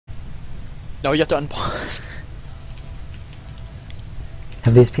No, you have to unpause.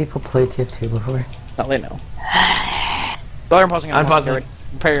 Have these people played TF2 before? No, they know. But I'm pausing. I'm pausing.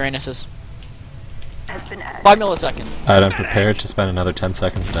 Prepare your anuses. 5 milliseconds. Alright, I'm prepared to spend another 10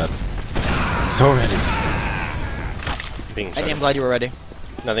 seconds dead. So ready. I'm glad you were ready.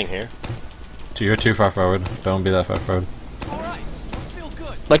 Nothing here. You're too far forward. Don't be that far forward.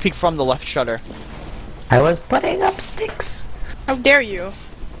 Like peek from the left shutter. I was putting up sticks. How dare you?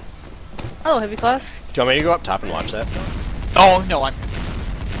 Oh, heavy class. Do you want me to go up top and watch that? Oh no, I'm.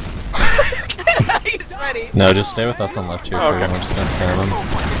 He's ready. No, just stay with us on left here. Oh, okay. We're just gonna spam them.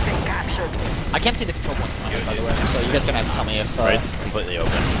 I can't see the control points in my head, by the way, so you guys gonna have to tell me if. Right's completely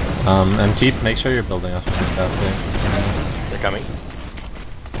open. And make sure you're building us from that side. They're coming.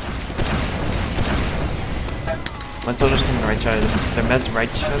 One soldier's coming right shutter. Their med's right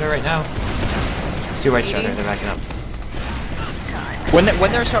shutter right now. 2 right shutter. They're backing up. When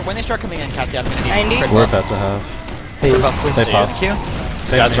they start coming in, Katsy, I'm gonna need 90. We're about to have. Hey, please. They pop. Thank you.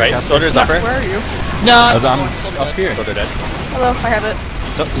 Stay That's right. Soldier's upper. Where are you? No, I'm up here. Soldier dead. Hello, I have it.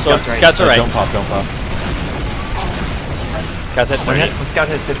 Scouts right. are right. Don't pop, don't pop. Scouts hit 30. One scout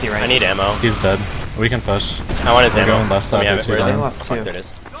hit 50 right. I need ammo. He's dead. We can push. I want his We're ammo. going left side, Let me have they're it. too Where is down. it? Lost Oh, 2. there it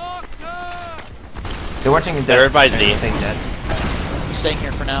is. They're watching a dead. They're by Z. Thing dead. I'm staying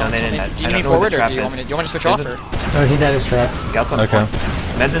here for now. No, they didn't. Do I you don't need know forward, where or the do you trap want me is. to switch There's off? a- Or? oh, he died his trap. Scouts on Okay.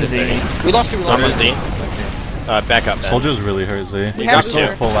 point. Med's in Z. We lost 2. We lost Soldier's 2. Z. Back up then. Soldiers really hurt Z. You They're got still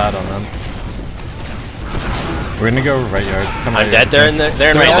to. full ad on them. We're gonna go right yard. Come I'm right dead. yard. They're in right.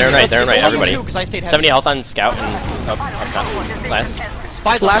 They're in right. It's only Everybody. 2 'cause I stayed heavy. 70 health on scout and up top. Last.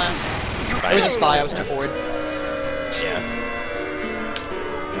 Spy's on last. It was a spy. I was too forward. Yeah.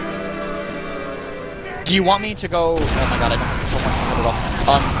 Do you want me to go? Oh my god, I don't have control points in my head at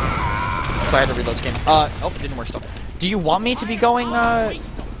all. Sorry, I had to reload this game. Oh, it didn't work still. Do you want me to be going, like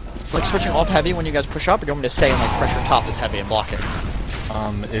switching off heavy when you guys push up, or do you want me to stay and like pressure top as heavy and block it?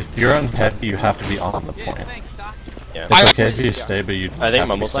 If you're on heavy, you have to be on the point. Yeah. It's okay if you stay, but you I think have to be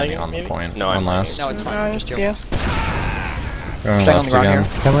Mumble's standing playing on the maybe? point. No, I'm on last. No, it's fine. No, Just it's you. you. Going Staying on left the ground again.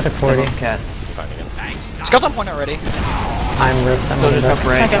 here. Come with a 40. Devil's cat. Fine again. Scout's on point already. I'm ripped. I'm Soldier ripped. top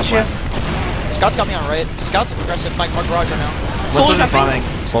right. I got you. Scout's got me on right. Scout's aggressive. Mike, our garage right now. One Soldier soldier bombing.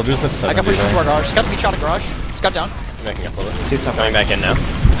 Soldiers at I 70 got pushed into our there. garage. Scout's being shot at garage. Scout down. I'm backing up a little. 2 top Coming right. back in now.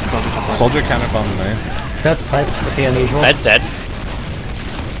 Soldier top right. Soldier counterbombed me. That's piped with the unusual. Med's dead.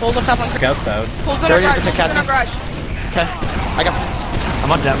 Hold up top on. Scouts out. Hold on our Dirty garage. protect Hold on our garage. Okay. I got.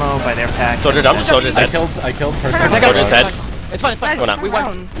 I'm on demo by their pack. Soldier dumped. Soldier's I dead. killed person. I in got Soldier's garage. dead. It's fine. It's fine. Going up. We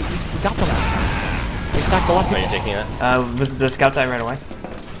won. We got them. It's fine. We sacked a lot of Are you people. taking that? Was the scout die right away?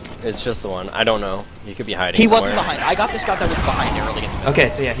 It's just the one. I don't know. He could be hiding. He wasn't somewhere. behind. I got the scout that was behind early. Okay,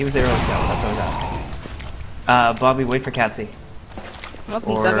 so yeah, he was there early though. That's what I was asking. Bobby, wait for Katsy. I'm up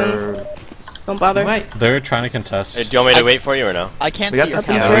in 7. Don't bother. Might. They're trying to contest. Do you want me to wait for you or no? I can't We see got your the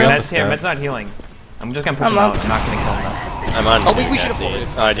feet. scout. we got the Med's here. scout. Med's not healing. I'm just gonna push I'm him out. up. I'm not gonna kill him though. I'm on. Oh, we should've forwarded.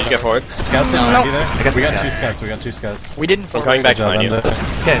 Did you get forward? Scouts at No. 90 there? I got We the got scout. 2 scouts. We got 2 scouts. We didn't I'm forward. coming back Good job, behind you. Ender.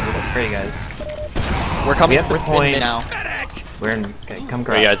 Okay, great guys. We're coming. We have the We're in points. now. We're in. Okay, come Oh,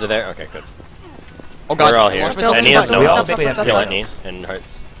 garage. you guys are there? Okay, good. Oh god. We're all here. Launch missiles And to he has the no We front. all Stop, basically stop, have stop, Heal stop. at knee and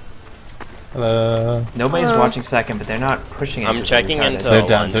hearts. Nobody's Hello. watching second, but they're not pushing it. I'm because they're checking retarded. into- They're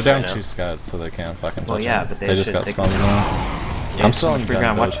down. lunge They're down right now. 2 scouts, so they can't fucking touch Well, yeah, them. but they They just should- got they- spawned now. Yeah, I'm still on free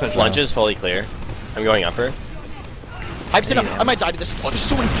ground. Watch gunboats. foot. Lunge is fully clear. I'm going upper. Pipes it up. I might die to this. Oh, there's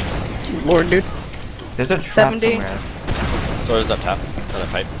so many pipes. Lord, dude. There's a trap 70. somewhere. Soldier's up top on the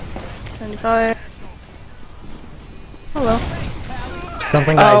pipe. 75. Hello.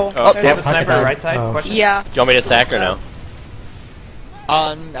 Something Oh. Oh, They have a Pocket sniper dive. right side. Oh. Question. Yeah. Do you want me to sack or no?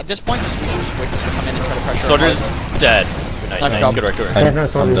 At this point, we should just wait for them to come in and try to pressure. Soldier's dead. Nice, Nice nice. job. Good work, good I work. have no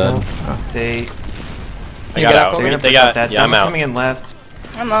soldiers dead. now. Oh. They. I You got get out. up They're gonna They push got. up that. Yeah, I'm Devil's out. coming in left.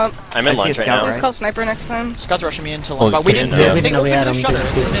 I'm up. I'm I in see a lunch right scout, now. Let's right? call sniper next time. Scott's rushing me into Well, long, but we you didn't. didn't know. We They didn't know we opened had the them. shutter.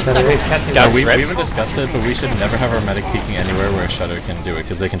 Just Within a shutter. second. Katsy Got got We ripped. even discussed it, but we should never have our medic peeking anywhere where a shutter can do it,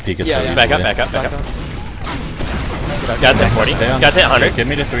 because they can peek it Yeah, so yeah. easily. Back up, back up, back up. Scott's at 40. Stay on Scott's at this. 100. Give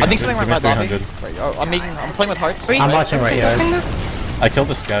me to 300. I think something Give went me bad lobby. 300. Right, oh, I'm playing with hearts. Wait, I'm watching right yard. This? I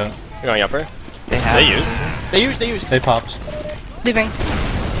killed a scout. You're going upper. They have. They use. They used. They popped. Leaving.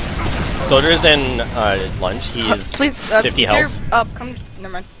 Soldier's in lunge. He is Please, 50 you're health. up. Come.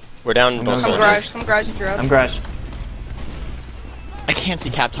 Never mind. We're down I'm both going Come soldiers. garage. Come garage if you're up. I'm garage. I can't see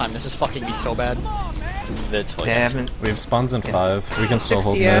cap time. This is fucking be so bad. That's fully They capped. haven't. We have spawns in 5. We can still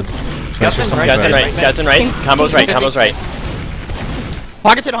hold 60, yeah. mid. Just Scouts make sure in someone's Scott's in right. right. Scott's in right. Combo's right. Combo's right.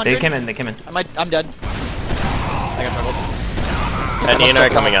 Pockets hit They 100. came in. They came in. I'm dead. I got juggled. And Ian are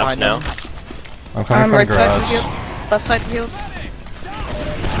coming up now. I'm coming from right side for garage. heal. Left side for heals.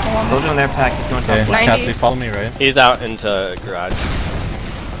 Soldier on their pack. He's going top Okay, left. 90. Catsy, follow me, right? He's out into garage.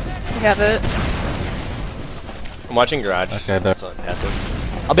 We have it. I'm watching garage. Okay, there. So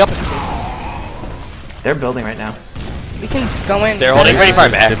passive. I'll be up in 2. They're building right now. We can go in. They're holding pretty far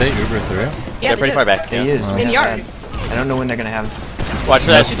back. Did they Uber through? Yeah, They're pretty far back. They Yeah. is. In yard. I don't know when they're gonna have. Watch for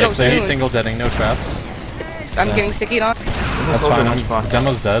No that sticks. stick. He's soon. single deading, no traps. I'm getting stickied on. There's a That's soldier fine. in one spot.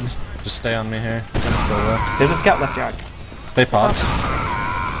 Demo's dead. Just stay on me here. I'm solo. There's a scout left yard. They popped.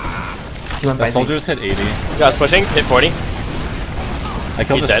 He went The by Z. soldiers hit 80. Josh pushing. Hit 40. I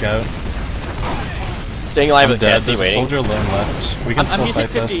killed He's the dead. scout. Staying alive I'm with dead. Catsy There's a waiting. soldier alone left. We can still He's hit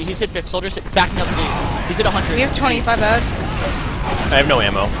fight 50. this. He's hit 50. Soldiers hit. Backing up Z. He's hit 100. We have 25 out. I have no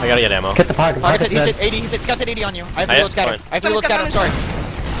ammo. I gotta get ammo. Get the pocket. Pocket's Pocket's hit. He's dead. hit 80. He's hit. Scout's hit 80 on you. I have to I- reload scatter. fine. I have to reload scatter. I'm sorry.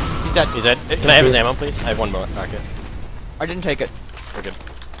 He's dead. He's dead. Can I have his ammo, please? I have one more pocket. I didn't take it. We're good.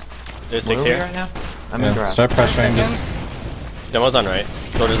 There's Where sticks are we here. right now? I'm in Yeah, garage. start pressuring. Just Demo's on right.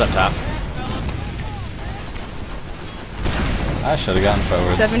 Soldiers up top. I should have gotten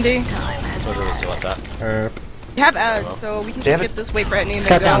forwards. 70. Soldier was still up top. Herp. We have ads, so we can They just have get this weight Brittany and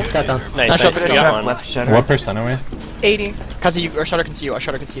Scout then down. go. Scout down. Nice. Nice Nice. shot, We good got job. one. Left shutter. What percent are we? 80. Kazi, you or Shutter can see you.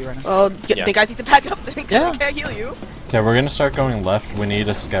 Shutter can see you right now. Well, Yeah. the guys need to pack up then because Yeah. I can't heal you. Yeah, we're gonna start going left. We need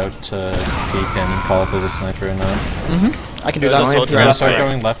a scout to peek and call if there's a sniper or not. I can do There's that. a soldier We're gonna up start right.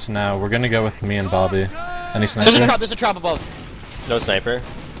 going left now. We're gonna go with me and Bobby. Any There's a sniper? trap. There's a trap above. No sniper.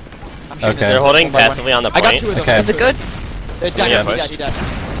 I'm shooting Okay. this. They're holding One by one. passively on the I got point. 2 of them. Okay. Is it good? It's Yeah, dead. push. He dead.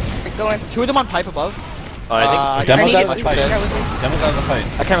 We're going. 2 of them on pipe above. Oh, I think. Demo's I out of need the fight. to- Demo's out of the fight.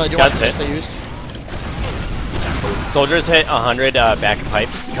 I can't really do Scout's much hit. this they used. Soldiers hit 100 back pipe.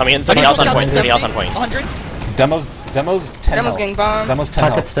 Coming in. Somebody I else on Scout's point. hit Somebody else 70. on point. 100. Demo's 10 Demo's health. getting bombed. Demo's 10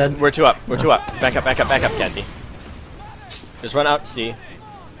 Pocket's health. dead. We're 2 up. We're 2 up. Back up. Back up. Back up, Catsy. Just run out. C.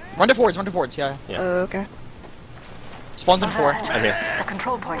 Run to forwards. Run to forwards. Yeah. Yeah. Okay. Spawns in 4. I'm here. The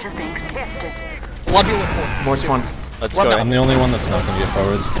control point is being contested. A lot of people with 4. More spawns. Let's Run go. down. I'm the only one that's not gonna get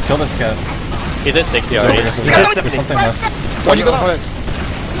forwards. Kill the scout. He's at 60 He's already. over. He's at There's 70. something left. Why'd you go that way?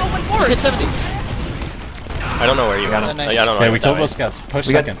 No one He's forward. hit 70. I don't know where you got him. Nice. I don't know. Okay, we that killed way. those scouts. Push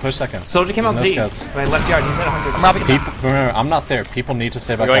We got- second. Push second. Soldier came There's out no Z. scouts. My left yard. He's at 100. I'm robbing People, remember, I'm not there. People need to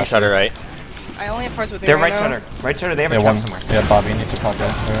stay back. I'm going outside. shutter right. I only have parts with me They're right right now. shutter. Right shutter. They have a Yeah, trap one. somewhere. Yeah, Bobby, you need to pop out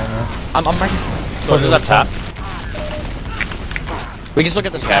right now. I'm right here. Soldiers up top. We can still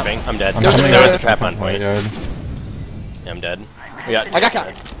get the scout. Capping. I'm dead. I'm There was coming a out. trap on Point point. yard. Yeah, I'm dead. We got. I got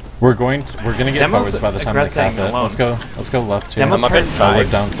cap. We're gonna get Demo's forwards by the time they aggressing cap it. alone. Let's go left here. Demo's I'm up at hurt. Oh, we're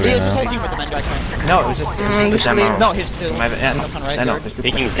 5. down He 3 has his whole now. team with him, and I can't. No, it was just, we the should demo. leave. No, his My bad. Yeah, Scout's on right I know. yard. There's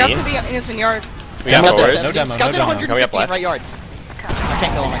people. Peeking Z. Scouts could be innocent yard. We got Demo's forward. dead. No demo, Scout's no at demo. 115 Can we up left? right yard. I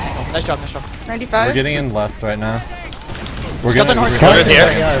can't kill him. I can't kill him. Nice job. Nice job. 95. We're getting in left right now. We're Scout's gonna. on horse. Soldiers Scout's here.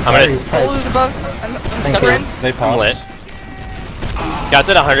 right yard. I'm gonna- Battery's pipe. Soldiers above. I'm Thank stuck you. in. They popped. lit. Scout's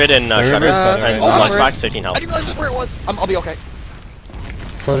at 100 and The shutter. river's better And right now. lunchbox 15 I health. didn't realize that's where it was. I'll be okay.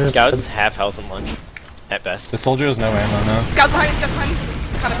 Soldiers Scouts dead. half health and lunch. At best. The soldier has no ammo now. Scouts behind me. Scouts behind me.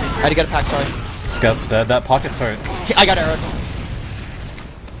 Kind of I had to get a pack. Sorry. Scout's dead. That pocket's hurt. I got arrowed.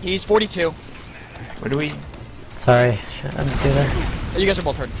 He's 42. Where do we? Sorry, shit, I didn't see there. You guys are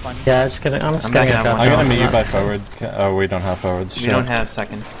both hurt. It's fine. Yeah, I'm just gonna. I'm just I'm gonna not get gonna have dropped I'm one. gonna off. meet you by It's not- forward. Oh, we don't have forwards. We Shit. don't have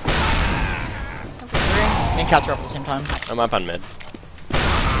second. Me and Cats are up at the same time. I'm up on mid.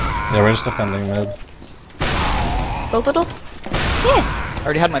 Yeah, we're just defending mid. Little. I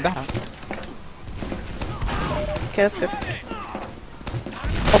already had my bat out. Okay, that's good.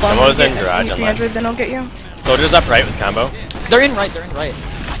 Hold on. Demo's let in me garage get on left. 300, then I'll get you. Soldiers up right with combo. They're in right. They're in right.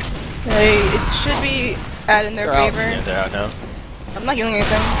 Hey, it should be ad in their They're out. favor. Yeah, they're out now. I'm not healing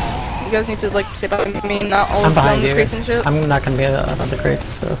anything. You guys need to like say about me, not all I'm of them behind the you. crates and shit. I'm not gonna be on the crates,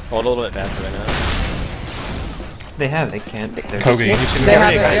 so. Hold a little bit faster right now. They have. They can't. They're Koga, just- you need to They have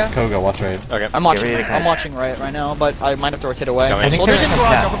right. it, yeah. Koga, watch right. Okay. I'm watching. ready to I'm cut. watching right now, but I might have to rotate away. Going. I think Soldiers they're in in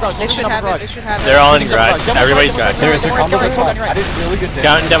garage. cap. Upper garage. They Soldiers should in upper have it. garage. They should have it. They're all in Everything's upper garage. garage. Demo's Everybody's right, garage. Demo's Their right, combos are Demo's top. right. I did really good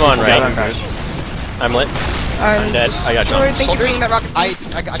Scout and demo on Scout on right. garage. I'm lit. I'm dead. I got destroyed. jumped. Thank you for Soldiers. being that rocket. I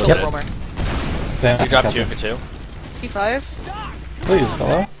killed Dead. the roamer. Damn, You dropped Catsy. 2 for 2. 55. Please,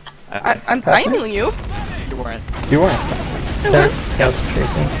 hello? I'm That's it? healing you. You weren't. You weren't. Scouts are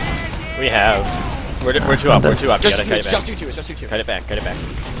chasing. We have. We're 2 up. We're 2 up. You Just gotta two. cut It's it just back. 2-2. It's just 2-2. Cut it back. Cut it back.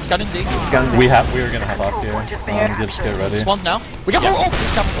 Scout and Z. Scouts. We were gonna have up here. Just get ready. Spawns now. We got Yeah. oh,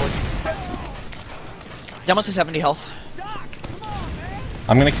 he's coming forwards. Demo's to 70 health.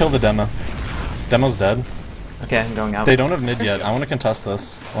 I'm gonna kill the demo. Demo's dead. Okay, I'm going out. They don't have mid yet. I wanna contest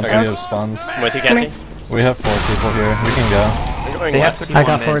this once Okay. we have spawns. I'm with you, Catsy. We have 4 people here. We can go. We're going They have left. 31 I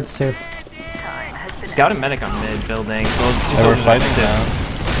got mid. forwards too. Scout and medic on mid building. So Hey, we're fighting now.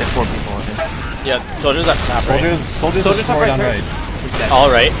 There's 4 people in it. Yeah, soldiers up top. Soldiers Soldiers destroyed top on right, right. He's dead. Right. All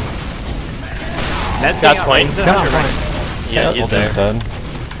right. Med's Scout's getting point. out. Scout Right. point. Yeah, he's Soldier's there. dead.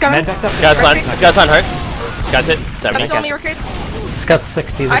 Got Med him. backed up. Scout's on. Scout's on hurt. Scout's hit. I'm 70. still on me, your kids. Scout's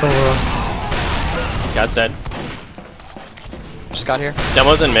 60, that's I- overall. Scout's dead. Just got here.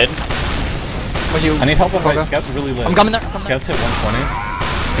 Demo's in mid. Would you? I need help on right. Okay. Scout's really lit. I'm coming there. I'm coming Scout's hit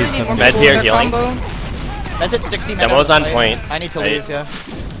 120. He's Really need more 70. Med's people here in that healing. combo. there. That's at 60. Med Demo's out on of the point. fight. I need to Right. leave. Yeah.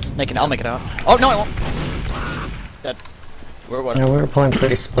 I'll make it out. Oh no, I won't. Dead. We're one. Yeah, we were playing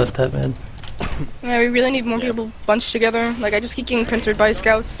pretty split that mid. Yeah, we really need more Yeah. people bunched together. Like, I just keep getting pintered by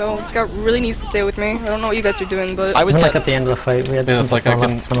scouts, so Scout really needs to stay with me. I don't know what you guys are doing, but I was We're like dead. at the end of the fight, we had Yeah, some it's like people I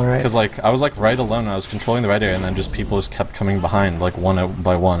can, left, some right. because like I was like right alone and I was controlling the right area and then just people just kept coming behind like one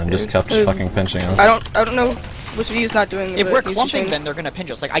by one and just kept fucking pinching us. I don't know which of you is not doing it. If but we're it needs to clumping, change. then they're gonna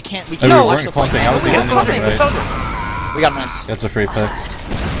pinch us. Like I can't. We Oh, can't we watch weren't the fight. clumping. I was the The only soldier, moving the right. soldier. We got him nice. That's a free pick.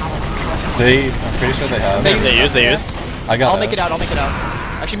 I'm pretty sure they have. They used. I got I'll make it out. I'll make it out.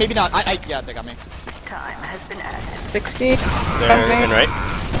 Actually, maybe not. Yeah, they got me. Time has been added. 60. They're in right.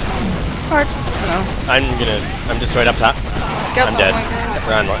 Hearts. No. I'm just right up top. Scout's I'm on dead. point, guys.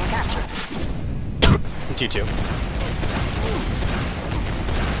 We're on one. It's you two.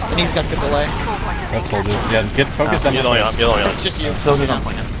 And he's got good delay. That's soldier. Yeah, get focused on You're the the only one. first. You're the only one. Just you. Soldier's on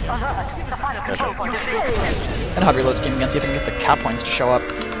point. And how to reload scheme again, see if I can get the cap points to show up.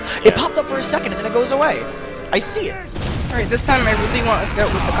 It popped up for a second and then it goes away. I see it. Alright, this time I really want a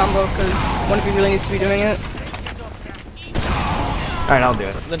scout with the combo, because one of you really needs to be doing it. Alright, I'll do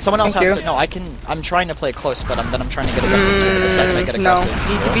it. Then someone else Thank has you. to. No, I'm trying to play close, but then I'm trying to get aggressive too. The second I get No, aggressive.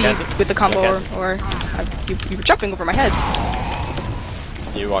 you need to be Kathy? with the combo, Yeah, or you were jumping over my head.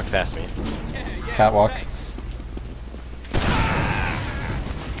 You walked past me. Catwalk.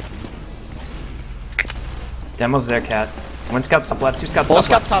 Demo's there, cat. One scout's top left, two scouts Full top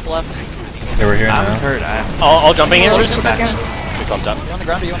scouts left. top left. They were here I'm now. hurt. All jumping in. Soldiers in back. second. We clumped up. You on the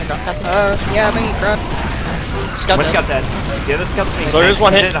ground? Are you on the ground? Cats? Yeah, I've been grabbed. Scout One dead. scout dead. The other scout's being Soldier's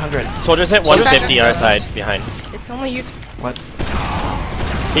one hit. 100. Soldiers hit Soldiers 150 back. our side behind. It's only you. What?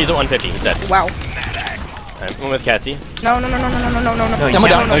 He's at 150. He's dead. Wow. Alright, one with Catsy. No. No, you Demo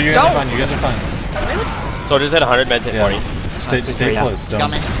can't. down. Oh, you guys No. are fine. You guys are fine. Soldiers at 100. Meds at Yeah. 40. Stay yeah. close. Got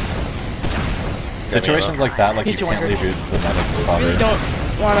Don't. me. Situations like that, like He's you can't 200. leave the medic Really bother. don't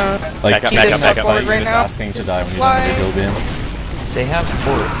wanna. Like Back up, keep back in up, that back up. fight, Right you're just now. asking to die when you don't Why? have a heal beam. They have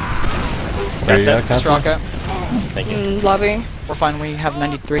 4. There you go, That's Let's Katsu. rock it. Thank you. Lobby. We're fine. We have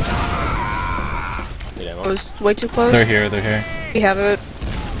 93. Good ammo. It was way too close. They're here. They're here. We have it.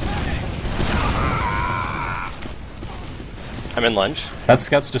 I'm in lunch. That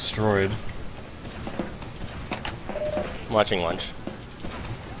scout's destroyed. I'm watching lunch.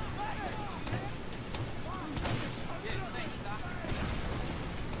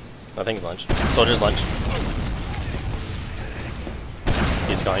 Nothing's lunch. Soldier's lunch.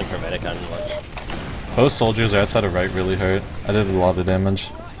 He's calling for medic on lunch. Both soldiers are outside of right really hurt. I did a lot of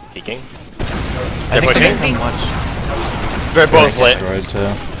damage. Peeking. I think pushing. they're from lunch. They're both Scout's split. destroyed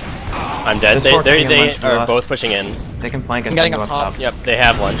too. I'm dead. There's They, four they, picking they lunch, we are lost. both pushing in. They can flank us I'm getting and go up up top. top. Yep, they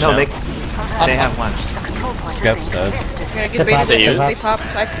have lunch No, now. they have lunch. Control point Scout's is being dead. tested. I'm gonna They get baited. popped, They, they they popped.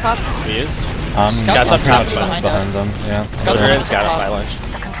 popped. I have to pop. We used. Scouts Scouts on up top top behind behind us. them. Yeah. Scouts Soldier behind and us scout up up by top. lunch.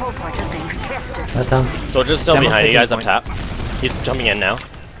 The control point is being contested. That down. Soldier's still Demo's behind you taking guys up point. top. He's jumping in now.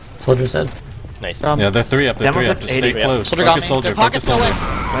 Soldier's dead. Nice. Yeah, they're 3 up. They're Demo's 3 up. at Just stay 80. close. Soldier got Focus me. soldier. Their pocket's Focus still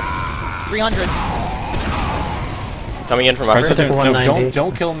soldier. in. 300. Coming in from Alright, upper. so no, 190.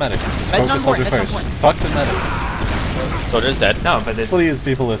 don't kill medic. Just Med's focus on soldier point, med's first. on point. Fuck the medic. Soldier's dead. No, but it, Please,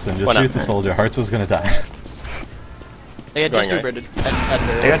 people, listen. Just Why not? shoot the soldier. Hearts was gonna die. They had Going just right. Ubered.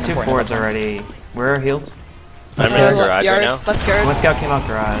 And they got 2 forwards already. Where are heals? I'm in Left the garage yard, right now. Left yard. One scout came out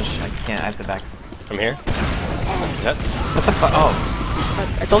garage. I can't. I have to back. From here. Let's contest. What the fuck?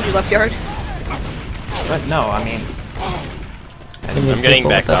 Oh, I told you left yard. but no. I mean, We need I'm getting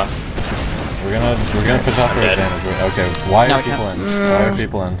people backed with off. us. We're gonna push off our dead. advantage. Okay, why No, are we people can't. in? Why are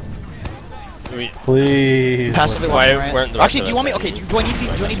people in? We, Please. Passively listen. watching Why right. weren't the rest Actually, of do you us want me? in? Okay, do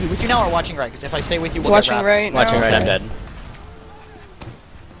I need to be with you now or watching right? Because if I stay with you, we'll Watching get wrapped. right. watching now. right. I'm Okay. dead.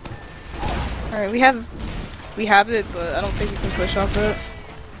 Alright, we have it, but I don't think we can push off it.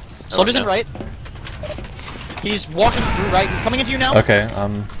 Soldier's in no. right. He's walking through right. He's coming into you now. Okay,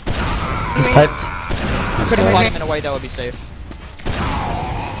 He's piped. I'm gonna find him in a way that would be safe.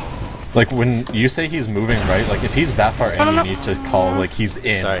 like when you say he's moving right, like if he's that far in, you need to call like he's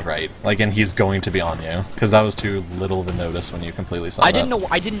in Sorry. right, like and he's going to be on you, because that was too little of a notice when you completely saw I that. didn't know.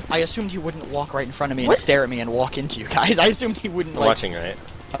 I assumed he wouldn't walk right in front of me What? and stare at me and walk into you guys. I assumed he wouldn't. We're Like, watching right.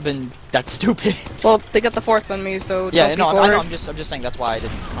 I've been that stupid. Well, they got the 4th on me, so Yeah, don't no, be I know. forward. I'm just saying that's why I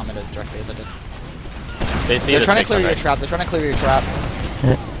didn't comment as directly as I did. They see They're the trying to 6 clear on your right. trap. They're trying to clear your trap.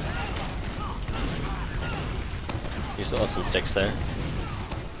 still have some sticks there.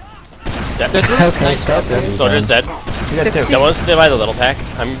 Dead. They're through. Okay, Nice. stop it. Soldier's dead. You got two. 60. That one's still by the little pack.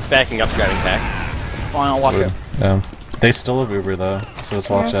 I'm backing up, grabbing pack. Fine, I'll walk here. Yeah. They still have Uber though, so just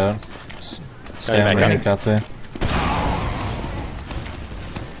watch out. Stand back right here, Katsu.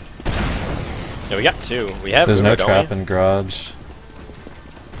 Yeah, we got two. We have. There's no Uber, don't trap we? in garage.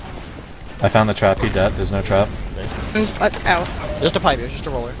 I found the trap, he dead. There's no trap. Ow. Just a pipe here, just a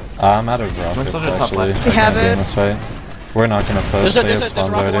roller. I'm out of rockets soldier top actually. left. We have in it. this fight. We're not gonna push. They have There's a spawns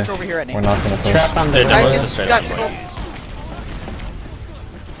rocket already. launcher over here at We're Nate. not gonna push. Trap on the They're door. done. I Just just straight got up point.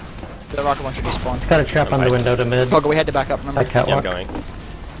 The rocket launcher despawned. Got a trap on the window to mid. Pogo, we had to back up, remember? By Yeah, I'm catwalk. going.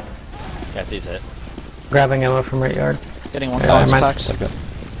 Catsy's hit. Grabbing ammo from right yard. Getting one Yeah, box I might- packs. Okay.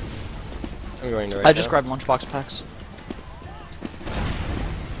 I'm going to right I just now. grabbed lunchbox packs.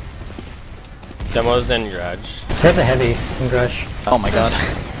 Demos in garage. They have a heavy in Grush. Oh my god.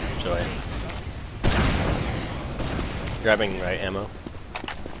 Joy. Grabbing right ammo.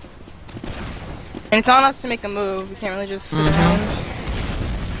 And it's on us to make a move. We can't really just sit around.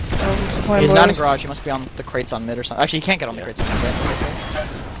 So, supplying He's not in boys. garage, he must be on the crates on mid or something. Actually, he can't get on the crates on mid, right? So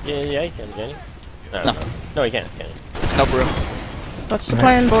safe. Yeah, you can he? No, No. no, he can't, can he? No brew. Let's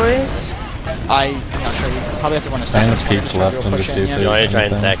supplying boys. I'm not sure. You probably have to run a second. Silence peek left and just see if You there's want to try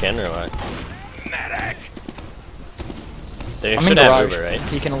and anything. sack in or what? They I'm in should have garage, Uber, right?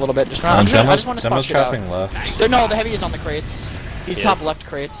 peeking a little bit. Just around. I just want to spot Demo's shit out. trapping left. No, the heavy is on the crates. He's He top is? left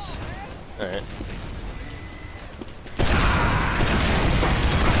crates. Alright.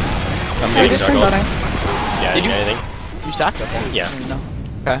 Hey, getting just juggled. rebutting. Yeah, Did you- anything? You sacked? Okay. Yeah. I didn't know. Okay. Do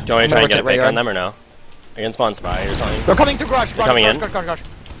you want me I'm to gonna try and get rotate a right pick on yard. them or no? I can spawn spy or something. They're coming through garage. They're coming in? Garage.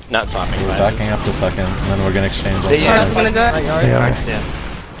 Not swapping We're spies. backing up to second, and then we're gonna exchange on They Scout's use- second. gonna die. Right yard. They are. Nice, yeah.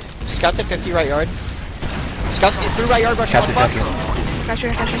 Scouts at 50 right yard. Scouts get through right yard. Rush Katsu, lunchbox. Katsu. Gotcha,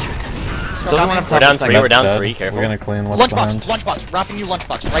 gotcha. So I'm up We're top down inside. three, we're That's down dead. three, careful. We're gonna clean what's behind. Lunchbox. Wrapping you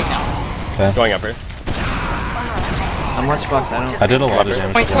lunchbox right now. Okay. Going upper. I'm lunchbox, I don't. I did a lot of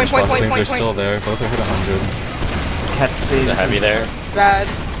damage Point, to point, point, lunchbox point, things. They're point, still there. Both are hit 100. Catsy. The heavy there. Bad.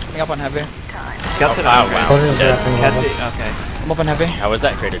 Coming up on heavy. Scouts at Oh, wow. Soldier's Dead. wrapping Catsy, levels. okay. I'm up on heavy. How was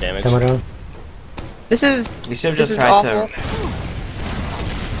that crater damage? Demo down. This is We should have this just is tried awful. to.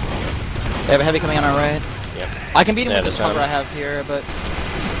 They have a heavy coming on our right. Yep. I can beat him Yeah, with this this cover round. I have here, but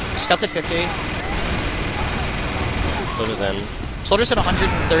Scouts at 50. Soldier's in. Soldiers at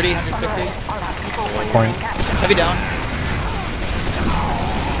 130, 150. Point. Heavy down.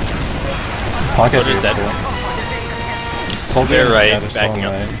 Pocket Soldier's is dead. still. Soldier They're and right, Scat are still backing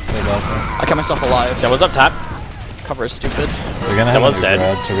on up. right. They're back there. I kept myself alive. Demo's up top. Cover is stupid. They're gonna have Demo's a dead.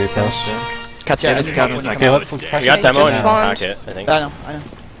 grad to repost. Cats, Yeah, yeah, this I guy when was you like- come Okay, out. let's We pressure. got Demo in just the spawned. pocket, I think. I know.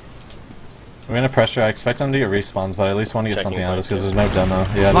 We're gonna pressure. I expect them to get respawns, but I at least want to get Checking something out of this point. because there's no demo.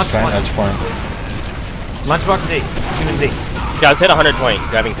 Yeah, Lunch just try and point. edge point. Lunchbox Z. Team and Z. Scouts hit 100 point,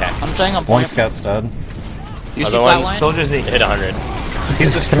 grabbing pack. I'm trying on One point. scout's dead. You see Other one, flatline? Soldier Z. Hit 100.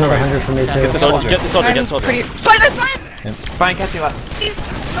 He's Hit another destroyed. 100 from me too. Get the Soldier, soldier. get the soldier, I'm get the soldier. pretty. Fight this fight! Fine, Catsy left. He's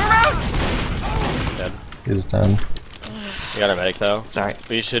around! Dead. He's done. We got a medic though. Sorry.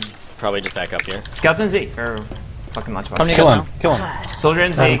 We should probably just back up here. Scouts and Z. Or fucking Lunchbox. Come to you Kill guys him. now. Kill him. Soldier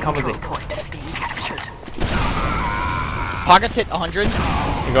and Z. Combo Z. Point is being captured. Pockets hit 100.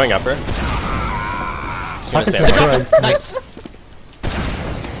 I'm going upper. Pockets Gonna spam destroyed. Nice.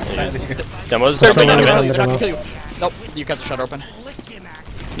 Demo's They're jumping not into gonna it. kill you. They're not gonna kill you. Nope. You got the shutter open.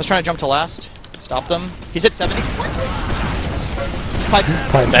 Just trying to jump to last. Stop them. He's hit 70. Pipe.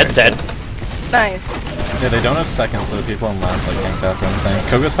 Pipe. That's dead. Nice. Yeah, they don't have second, so the people on last like can't cap or anything.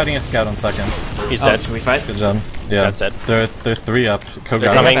 Koga's fighting a scout on second. He's Oh, dead. should we fight? Good job. Yeah, That's it. they're three up. Koga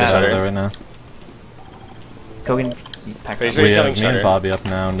They're coming, is out of Shutter. there right now. Kogan. Packs Pretty up. sure We he's have coming me and Shutter. Bobby up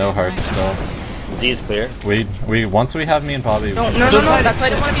now. No hearts still. Z is clear. We once we have me and Bobby. No, we no, can no, just- no. That's why I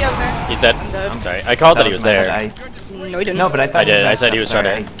didn't want to be out there. He's dead. I'm dead. I'm sorry. I called that he was my there. bad. No, you didn't. No, but I thought I did. you I said he was sorry,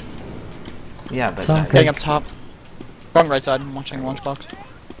 trying Yeah, but It's all I- good. Getting up top. Going right side. I'm watching lunchbox.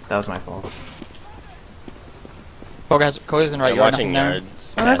 that was my fault. Koga's in right I'm yard. watching Nothing there.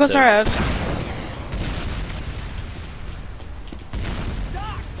 yards. Oh, there goes our Passive. ad.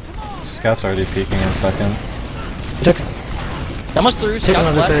 Scout's already peeking in second. Took Demo's through. Take Scouts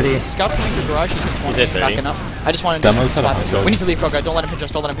another left. 30. Scouts coming through garage. He's at 20. He's at 30. Backing up. I just wanted Demo's to at stop 100. it. We need to leave Koga. Don't let him pitch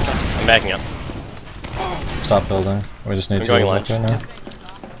us. Don't let him pitch us. I'm backing up. Stop building. We just need I'm going tools up lunch. right now.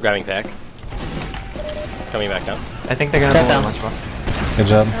 Grabbing pack. Coming back up. I think they're gonna Step pull down. Lunchbox. Good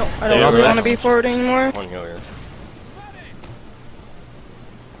job. I They don't really were- want to be forward anymore. One healer.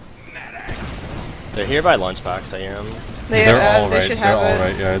 They're here by lunchbox. I hear them. They're all they right. should They're have all it.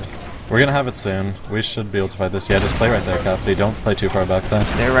 right yard. We're gonna have it soon. We should be able to fight this. Yeah, just play right there, Katsi. Don't play too far back there.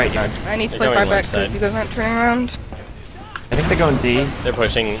 They're right yard. I need to They're play far going back left because side. you guys aren't turning around. think they're going Z. They're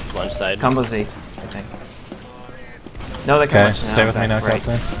pushing lunch side. Combo Z, I think. No, they can Okay, lunch stay with me now, right.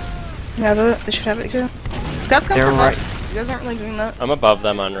 Katsune. Yeah, they should have it too. Scout's coming They're for right. buffs. You guys aren't really doing that. I'm above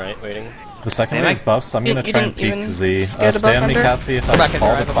them on right, waiting. The second Hey, we Mike. have buffs, I'm You- gonna you try and didn't peek even Z. get a Stay buff on me, under? Katsy. If Go I back can in fall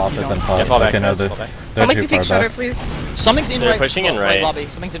there, I to have a pop buff, it, you then know. pop. Yeah, fall back, Okay, no, guys, fall back. they're I'll make too you far peek shutter, back. please. Something's in They're right. pushing in right right. lobby.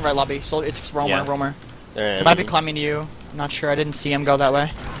 Something's in right lobby. So it's Romer. Yeah. Romer. They're It in. might be climbing to you. I'm not sure. I didn't see him go that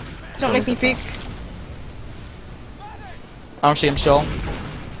way. Don't make me peek. I don't see him still.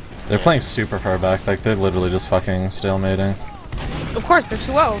 They're playing super far back, like they're literally just fucking stalemating. Of course, they're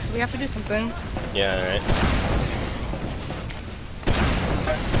 2-0, so we have to do something. Yeah, alright.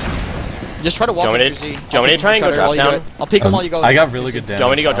 Just try to walk Do you want me him through to- Z. do you want me to try and go drop down? I'll peek him while you go. I got really through good Z. damage. Do you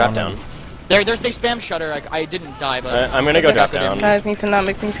want me to go so drop I'm down? They spam shutter. I didn't die, but I'm gonna go I drop think I down. did. Guys need to not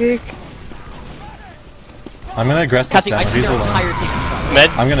make me peek. I'm gonna aggress this Cassie, down. I see He's their alone. entire team. Med.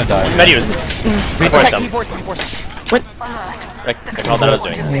 I'm gonna die. Med use. I forced Okay, them. he forced him. I called that I was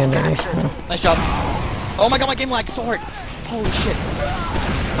doing it. Me and Danny. Nice job. Oh my god, my game lagged so hard. Holy shit.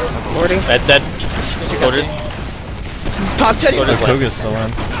 Lordy. Med's dead. Mr. Soldiers. Cassie. Pop Teddy. Soldiers The left. Koga's still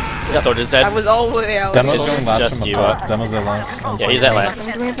in. Soldier's I dead. was all the way out. Demo's Just- going last just from the you top. up. Demo's at last. Yeah, he's at last. Not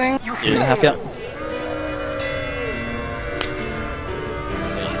gonna do anything. And a half, yeah.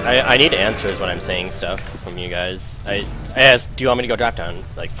 I need answers when I'm saying stuff from you guys. I asked, do you want me to go drop down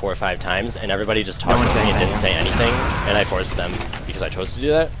like 4 or 5 times, and everybody just talked one over said me and anything. didn't say anything, and I forced them because I chose to do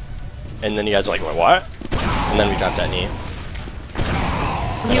that. And then you guys were like, what? And then we dropped that knee.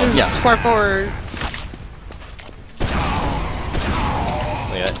 He was Yeah. far forward.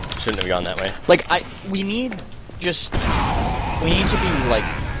 Yeah, shouldn't have gone that way. Like we need to be like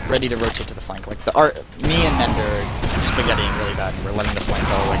ready to rotate to the flank. Like me and Mender are spaghettiing really bad, and we're letting the flank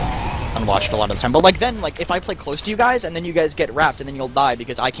go like unwatched a lot of the time. But like then, like if I play close to you guys and then you guys get wrapped and then you'll die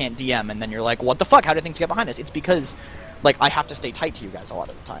because I can't DM, and then you're like, what the fuck? How did things get behind us? It's because like I have to stay tight to you guys a lot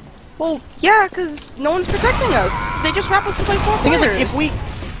of the time. Well, yeah, because no one's protecting us. They just wrap us with like 4 The thing is, players. like,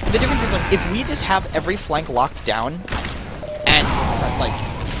 the difference is, like, if we just have every flank locked down, and, like,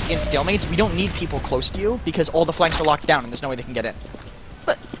 in stalemates, we don't need people close to you, because all the flanks are locked down, and there's no way they can get in.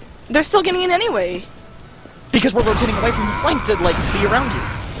 But they're still getting in anyway. Because we're rotating away from the flank to, like, be around you.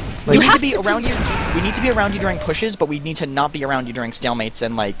 We need to be around you. We need to be around you during pushes, but we need to not be around you during stalemates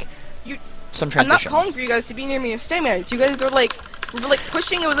and, like, some I'm not transitions. calling for you guys to be near me in stalemates. You guys are like, we were like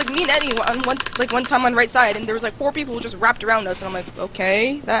pushing. It was like me and Eddie on one time on right side, and there was like 4 people just wrapped around us, and I'm like,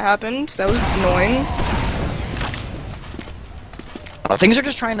 okay, that happened. That was annoying. Things are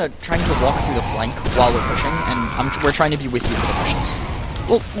just trying to walk through the flank while we're pushing, and we're trying to be with you for the pushes.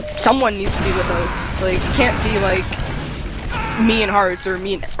 Well, someone needs to be with us. Like, it can't be like me and Hearts or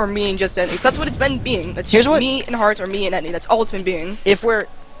me and just Eddie. That's what it's been being. That's Here's just what- me and Hearts or me and Eddie. That's all it's been being. If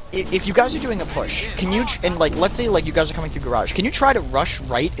you guys are doing a push, can you, and like, let's say like you guys are coming through garage, can you try to rush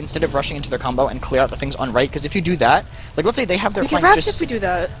right instead of rushing into their combo and clear out the things on right? Because if you do that, like, let's say they have their We get flank wrapped just... if we do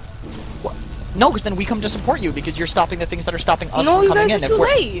that. No, because then we come to support you, because you're stopping the things that are stopping us No, from you coming guys in. are too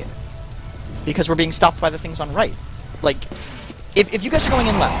late. Because we're being stopped by the things on right. Like, if you guys are going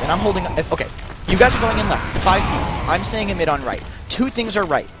in left, and I'm holding... okay, you guys are going in left, 5 people. I'm saying in mid on right. 2 things are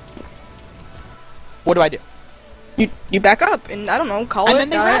right. What do I do? You back up and I don't know, call And it. then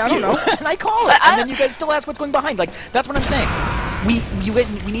they I wrap don't you, know. and I call it, and then you guys still ask what's going behind. Like, that's what I'm saying. You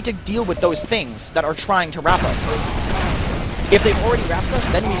guys, we need to deal with those things that are trying to wrap us. If they've already wrapped us,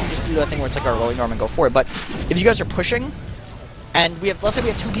 then we can just do that thing where it's like our rolling arm and go for it. But if you guys are pushing, and let's say we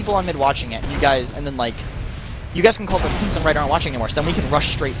have 2 people on mid watching it, and you guys, and then like, you guys can call the things on right aren't watching anymore, so then we can rush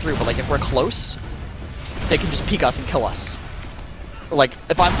straight through. But like, if we're close, they can just peek us and kill us. Like,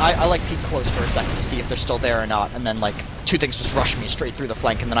 if I like peek close for a second to see if they're still there or not, and then like 2 things just rush me straight through the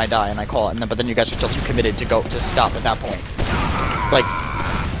flank, and then I die and I call it, and then but then you guys are still too committed to stop at that point. Like,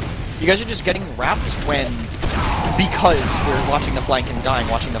 you guys are just getting wrapped because we're watching the flank and dying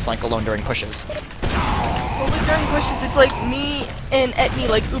watching the flank alone during pushes. Well, with during pushes, it's like me and Etney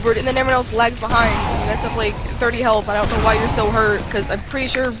like Ubered, and then everyone else lags behind. You guys have like 30 health. I don't know why you're so hurt, because I'm pretty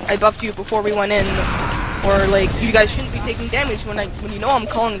sure I buffed you before we went in. Or like, you guys shouldn't be taking damage when you know I'm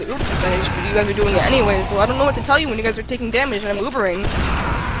calling the Uber percentage, but you guys are doing it anyway, so I don't know what to tell you when you guys are taking damage and I'm Ubering.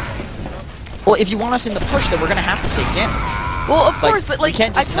 Well, if you want us in the push, then we're gonna have to take damage. Well, of Like, course, but you like,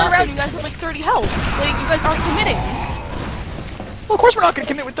 can't I just turn not around take- and you guys have like 30 health. Like, you guys aren't committing. Well, of course we're not gonna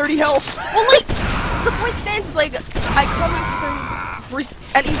commit with 30 health. Well, like, the point stands is like, I come in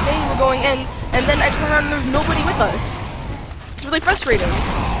and he's saying we're going in, and then I turn around and there's nobody with us. It's really frustrating.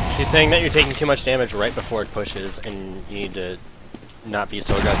 She's saying that you're taking too much damage right before it pushes, and you need to not be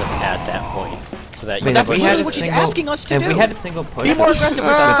so aggressive at that point. so that I mean, That's if we literally had a what she's single- asking us to if do. we had a single push, Be more aggressive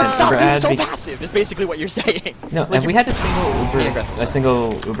with us. with But an stop Uber being ad, so we- passive. Is basically what you're saying. No, Like, if we had a single Be Uber, aggressive, a sorry.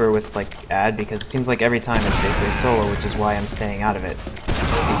 single Uber with like ad, because it seems like every time it's basically solo, which is why I'm staying out of it.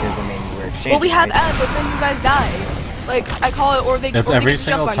 Because I mean, we're exchanging. Well, we have right? ad, but then you guys die. Like I call it, or they. It's or they every get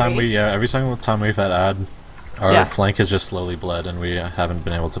single jump on time me. every single time we've had ad, our Yeah. flank has just slowly bled and we haven't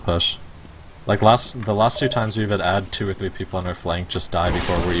been able to push. Like the last 2 times we've had ad, 2 or 3 people on our flank just die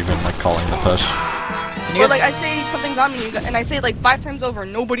before we're even like calling the push. Can you Or guys- like I say something's on me, and I say it like 5 times over,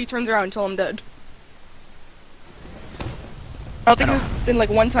 and nobody turns around until I'm dead. I don't think there's been like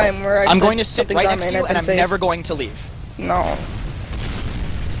one time where I'm said going to sit something's right on next me to you, and I've I'm been safe. never going to leave. No.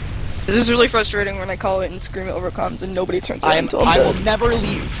 This is really frustrating when I call it and scream it over comms and nobody turns around until I'm I will dead. never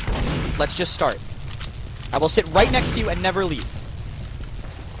leave. Let's just start. I will sit right next to you and never leave.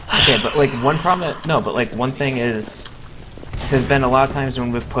 Okay, but like one problem, but like one thing is, there's been a lot of times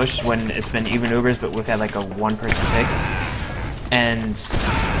when we've pushed when it's been even Ubers, but we've had like a 1-person pick, and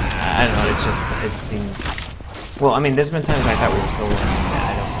I don't know, it's just, it seems, well, I mean, there's been times when I thought we were solo, and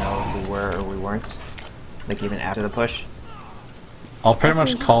I don't know if we were or we weren't, like even after the push. I'll pretty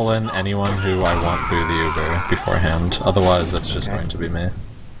much call in anyone who I want through the Uber beforehand, otherwise it's just Okay. going to be me.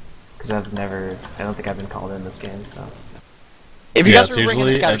 Because I don't think I've been called in this game, so. If you Yeah, guys it's are bringing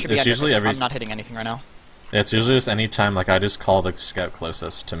the usually- scout, it should be it's under, usually 'cause every- I'm not hitting anything right now. It's usually just any time, like I just call the scout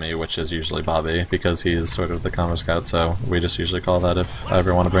closest to me, which is usually Bobby, because he's sort of the combo scout, so we just usually call that if I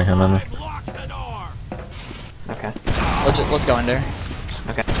ever want to bring him in. Okay. Let's go in there.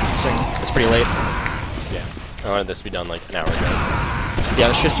 Okay. So it's pretty late. Yeah. I wanted this to be done like an hour ago. Yeah,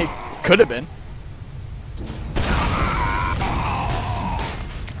 this should could have been.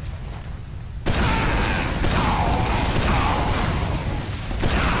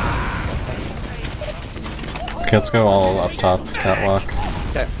 Okay, let's go all up top, catwalk.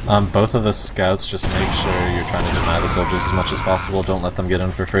 Okay. Both of the scouts, just make sure you're trying to deny the soldiers as much as possible, don't let them get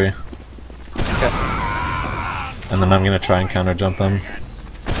in for free. Okay. And then I'm gonna try and counter jump them.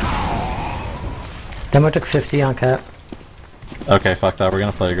 Demo took 50 on cat. Okay, fuck that, we're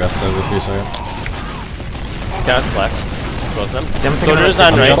gonna play aggressive if you say it. Scouts left. Both of them. Demo's Soldiers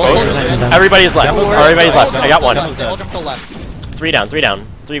taking on right. Jump soldiers in. Demo. Everybody's left. Demo's Everybody's left. left. I got one. Demo's dead. I'll jump to the left. 3 down. 3 down.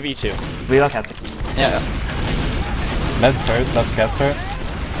 3v2. We all have to. Yeah. Med's hurt, that scout's hurt.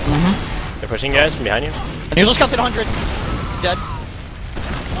 They're pushing guys from behind you. Unusual scout's at 100. He's dead.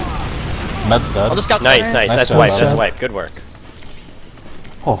 Med's dead. Oh, the scout's Nice, dead. nice. Nice That's job, wipe. Bob. That's wipe. Good work.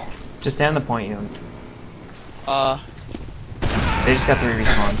 Oh, Just stay on the point, you. Uh, They just got 3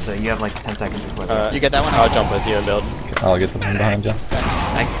 respawns, so you have like 10 seconds before they you get that one? I'll jump with you and build. I'll get the one behind you.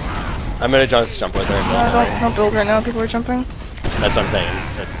 I'm gonna just jump with her and build. No, don't build right now. People are jumping. That's what I'm saying.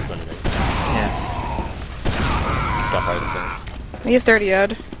 That's what it is. Yeah. It's not hard to say. You have 30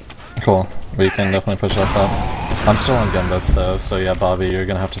 ad. Cool. We can definitely push off that. I'm still on gunboats though, so yeah, Bobby, you're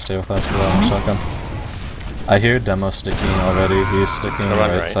gonna have to stay with us as well on shotgun. I hear Demo sticking already. He's sticking on the Run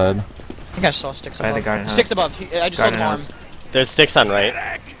right right. side. I think I saw sticks By the above. garden house. Sticks above. I just saw Garden the arm. house. There's sticks on right.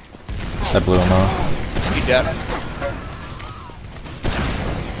 I blew him off. You dead.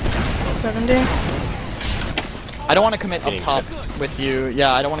 70. I don't want to commit up Getting top tips. with you.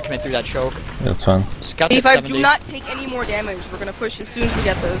 Yeah, I don't want to commit through that choke. That's fine. Scout's at If I 70. do not take any more damage, we're gonna push as soon as we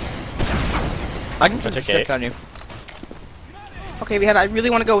get this. I can That's just okay. stick on you. Okay, we have. I really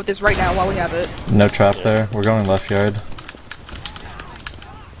want to go with this right now while we have it. No trap there. We're going left yard.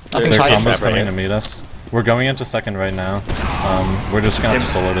 Nothing's Their hiding. combo's trap right coming to here. meet us. We're going into second right now. We're just gonna have to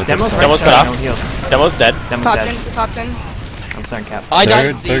solo it at this Demo's point. Demo's right cut side, off. no heals. Demo's dead. Demo's Popped dead. in. Popped in. I'm sorry, Cap. I died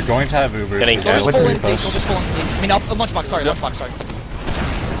in They're Z. going to have Uber. Getting too, dead. Soldiers so What's full the in Z. push? Soldiers full in Z. I mean, lunchbox. Sorry, lunchbox. Sorry.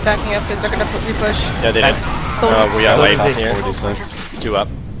 Backing up because they're gonna repush. Yeah, they did. Soldiers. We got Soldiers wipes has here. 46. 2 up.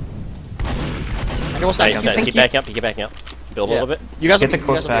 And we'll stack Nice. him. Keep backing up. Keep backing up. Build a Yeah. little bit. You guys will Get be,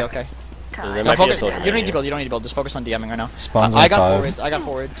 the you guys close will be back. okay. There No, might be a focus. soldier. You don't need to build. You don't need to build. Just focus on DMing right now. Spawns I in got 5. forwards. I got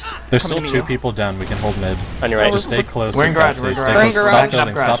forwards. There's Coming still to 2 me. people down. We can hold mid. On your right. Just stay close. We're in with garage, that, we're in stay garage. close. We're in Stop garage.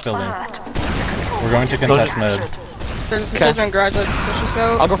 building. Stop building. We're going to contest mid. There's a Okay. soldier in garage like push or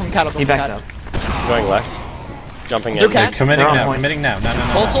so. I'll go from cat. I'll go He from backed cat. up. Going left. Jumping They're in. cat. They're committing They're on now. point. Committing now. No, no,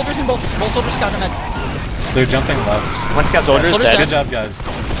 no. Both no. soldiers and both soldiers scout him in. They're jumping left. One scout Soldiers dead. dead. Good job, guys.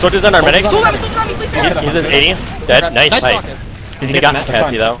 Soldiers on our medic. Soldiers on- Soldier on me, please. He's Soldier. at He's 100. at 80. Dead. Nice Nice fight. rocket. Did you They get got the med? That's Catsy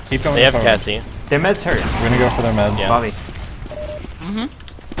fine. though. Keep going They have forward. Catsy. Their med's hurt. We're gonna go for their med. Yeah. Bobby.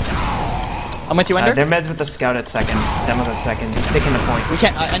 I'm with you, Ender. Their med's with the scout at second. Demo's at second. He's sticking the point. We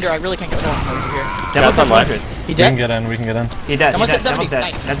can't. Ender, I really can't get. No, over here. Demo's on at left. 100. He We can dead. get in. We can get in. He dead. Demo's He at dead. Demo's 70. dead.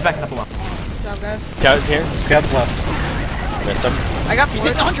 Nice. Med's backing up along. Good job, guys. Scout's here. Scouts left. Missed him. I got He's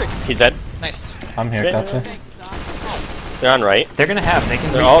hitting forwards. 100. He's dead. Nice. I'm here. Good. That's it. They're on right. They're gonna have. They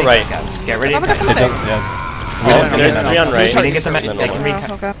can. They're all right. Guys. Get ready. How about To I It come doesn't. Yeah. Oh, We didn't There's get three them. on right. We didn't get them. And then They one.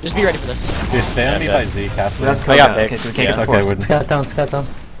 can Oh, okay. Just be ready for this. You're standing Yeah, by Z, Cats. So that's I Koga. got picked. Okay, so we can't Yeah. get the Okay, force. we're... Scout down, scout down.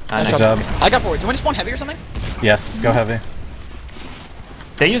 Good Nice. job. I got forward. Do you want to spawn heavy or something? Yes, go heavy.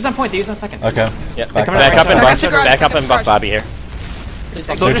 They used on point. They used on second. Okay. Yeah. Back Back up and Back buff. up to garage, Back up and back buff up to Bobby here. Please,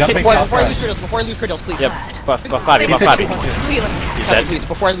 So Bobby. they're jumping Before top I lose left. credits, before I lose credits, please. Yep. Buff Bobby. Please, Buff Bobby. Leland. He's Captain, dead. please,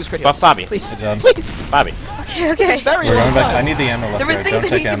 before I lose credits. Buff Bobby. Please. Good job. Please. Bobby. Okay. Very We're low going back. time. I need the ammo left There was there. things Don't that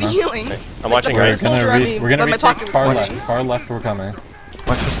take need to be ammo. healing. I'm watching We're right. soldier gonna on me, we're gonna but my retake pocket was far full. left. Far left, we're coming.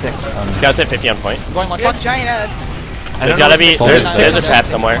 Watch for sticks. Scouts at 50 on point. I'm going We have lunchbox. giant ad. There's gotta be. Soldiers There's a there. trap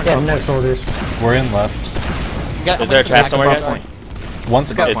somewhere. Yeah, no soldiers. We're in left. Is there a trap somewhere? Point. One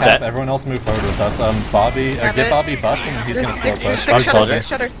scout Is cap. that- Everyone else move forward with us. Bobby, Have get it. Bobby buffed, and he's gonna slow push. Stick shutter, soldier.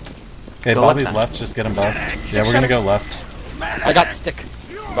 stick shutter. Okay, Go Bobby's left. left. Just get him buffed. Yeah, we're gonna go left. I got stick.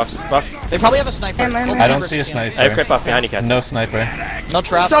 Buff. They probably have a sniper. Hey, man. Call I the I don't sniper see a if you can. I have crit sniper. buff behind you, Cats. No sniper. No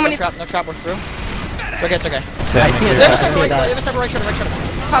trap. So many- No trap. We're through. It's okay. It's okay. Standing see it. They here. have a I sniper see right. that. They have a sniper right shutter. Right shutter.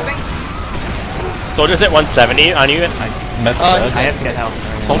 Popping. Soldiers at 170 on you. Med's Uh, dead. I have to get help.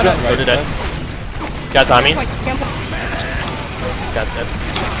 Soldier at Soldier right dead. side. Scouts on me. Point, camp point. Scouts dead.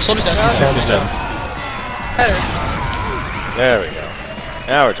 Soldier's dead. Good job. Better. There we go.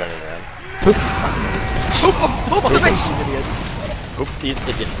 Now we're turning around. Boop on the bitch. Oop, these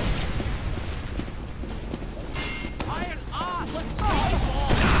idiots.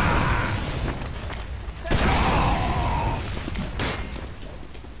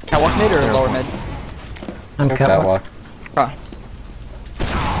 Catwalk mid or lower mid? I'm Go catwalk. catwalk. Huh.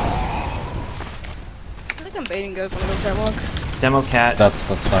 I think I'm baiting guys when I go catwalk. Demo's cat. That's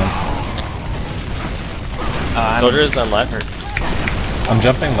fine. Soldiers on left. I'm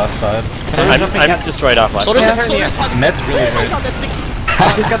jumping left side. I'm destroyed off left. Soldier's Yeah. dead. Soldier's dead. Med's really Oh my hurt. god, that's sticky.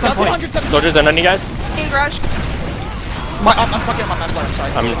 Just got some Scouts at point. 170. Soldiers end on you guys. In garage. I'm fucking up my mouse bar. I'm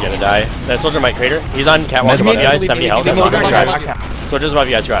sorry. I'm gonna die. That soldier might crater. He's on catwalk Med's above you dead. guys. 70 health. Med's Soldiers dead. garage. Soldiers above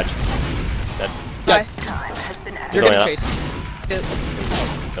you guys garage. Die. Time has been added. You're Going getting up. chased.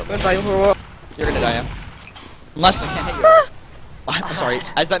 Goodbye for a while. You're gonna die, yeah. Unless I can't hit you. I'm sorry.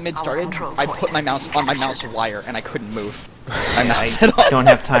 As that mid started, I put my mouse on my mouse wire and I couldn't move. My mouse hit off. Don't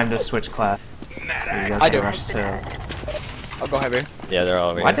have time to switch class. You guys I do. rush to... I'll go heavy. Yeah, they're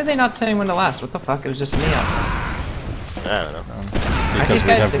all over Why here. did they not say when to last? What the fuck? It was just me up. I don't know. Because these we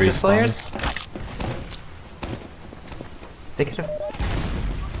guys have sixes players? respawns. They could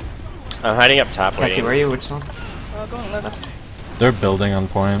have... I'm hiding up top Patsy, waiting. where are you? Which one? Going left. They're building on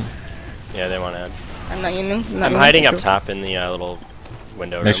point. Yeah, they want to add. I'm not you. I'm hiding up top in the little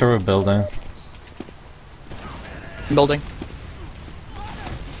window room. Make sure we're building. Building.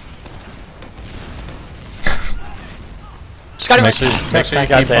 Scotty, Make sure you Scouts keep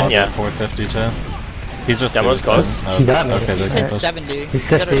in, Bobby yeah. at 450 too. He's just Demo's suicide. close. Oh, He got me. okay, they're He's at close. 70.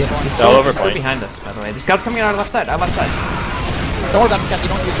 He's at 50. respawn. He's all over He's still point. behind us, by the way. The scout's coming out of left side. Our left side. Don't worry about it, Kathy.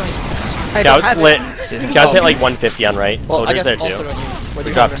 Don't use any spawns. Scouts lit. Scouts hit like 150 on right. Well, I Soldiers guess there also too. don't use. Whether We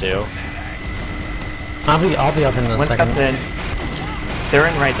you dropped have two. I'll be up in a One second. scout's in. They're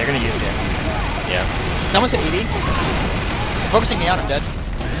in right. They're gonna use it. Yeah. That one's hit 80. Focusing me out, I'm dead.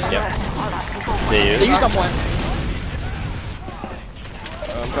 Yep. They They use. used on point.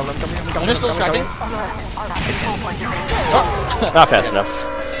 I'm just still distracting. Not fast enough.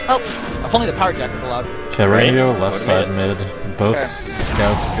 Oh, If only the power jack was allowed. Okay, we're gonna go Right. left side mid. Both Okay.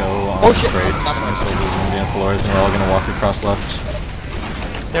 scouts go on Oh, shit. crates, and soldiers are gonna be on floors, and we're all gonna walk across left.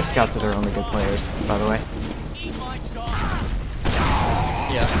 They're scouts that are only good players, by the way.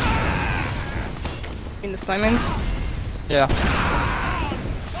 Yeah. in the Spymans. Yeah.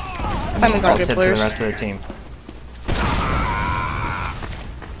 Spymans aren't I'll good tip to the players. rest of the team.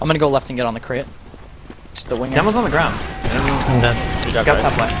 I'm gonna go left and get on the crate. It's the winger. Demo's on the ground. I'm dead. Good job, Scout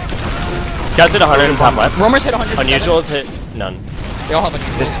guys. top left. Scouts hit 100 on top left. Roamers hit 100. Unusuals hit none. They all have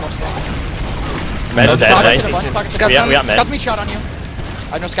unusuals. This- most of them. Med's dead. Scouts Nice. hit a bunch. Pocket We Scouts got med. Scouts me shot on you.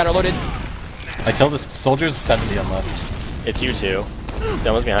 I know scatter loaded. I killed this soldiers 70 on left. It's you two.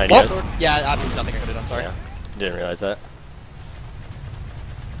 Demo's behind you What? guys. Yeah, I nothing I could have done. Sorry. Yeah. Didn't realize that.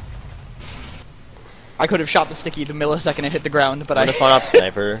 I could have shot the sticky the millisecond it hit the ground, but I'm I. gonna spawn off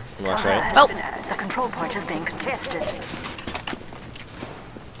sniper and watch right. Has been added. The control point is being contested.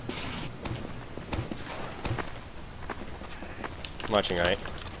 I'm watching right.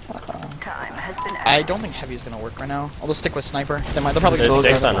 Time has been added. I don't think heavy's gonna work right now. I'll just stick with sniper. They'll probably There's go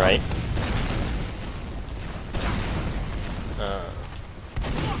sticks on right.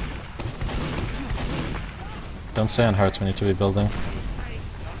 Don't stay on hearts, we need to be building.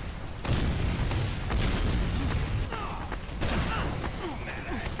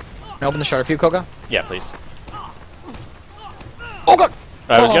 Open the shutter for you, Koga. Yeah, please.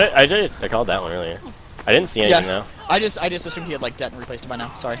 I called that one earlier. I didn't see anything though. I just assumed he had like dead and replaced it by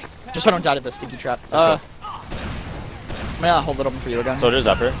now. Sorry. Just so I don't die to the sticky trap. Let's May I hold it open for you again? Soldier's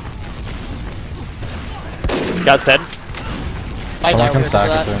upper. Scout's dead. I die over Someone can here because of stack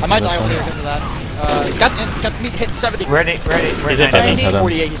that. it there I might die position. over here because of that. Scott's in. Scott's meat hit 70. Ready. He's in heavy. He's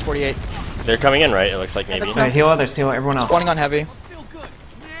 48. He's 48. They're coming in, right? It looks like maybe. Alright, heal others, heal everyone else. Spawning on heavy.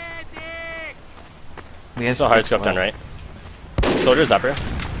 We have So hard sticks scoped on left. right. Soldier's upper.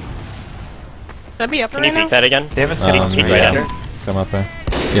 That'd be upper Can you right now. peek that again? They have a scout. Peek right under. Come up there.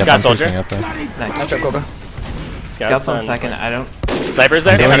 Yeah, Got I'm soldier. peeking up there. Nice. Nice job, Koga. Scouts on second. I don't. Sniper's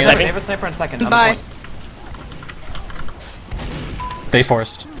there. They Kind have, of they sniping. have a sniper on second. Bye. On the point. They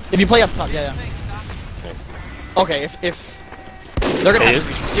forced. If you play up top, yeah. Nice. Okay, if they're gonna have to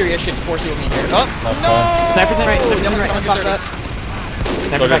do some serious shit to force you me here. Oh, Left side. Sniper's in right. Sniper's in Demo's right. gonna do that.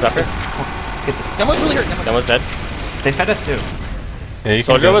 Sniper Soldier's back. upper. Demo's really hurt. Demo. Demo's dead. They fed us too. Yeah, you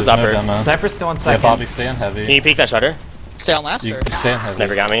can Soldier go. was There's no upper. demo. Sniper's still on Yeah, second. Bobby, stay on heavy. Can you peek that shutter? Stay on last You or stay on heavy.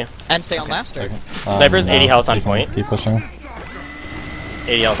 Sniper got me. and stay on last or. Sniper's 80 health on you can point. Keep pushing.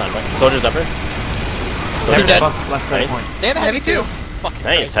 80 health on point. Soldier's upper. Sniper's dead. left side Nice. point. They have a heavy too. Fucking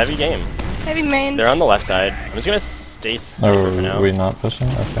Nice, Christ. heavy game. Heavy mains. They're on the left side. I'm just gonna stay sniper for Are now. we not pushing?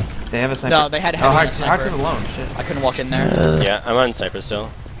 Okay. They have a sniper. No, they had heavy Oh, and a Hearts. Hearts is sniper. alone. Shit. I couldn't walk in there. Yeah, I'm on sniper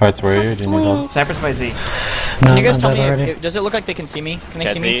still. Hearts, where are you? Do you need help? Sniper's by Z. Can you guys tell I'm me? dead already. Does it look like they can see me? Can they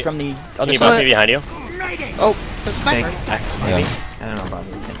Can't see me see. from the Can other you buff side? me behind you? Oh, there's a Big sniper. X Yeah. maybe. I don't know Bobby.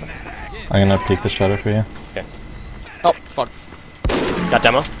 I'm gonna peek the shutter for you. Oh fuck. Got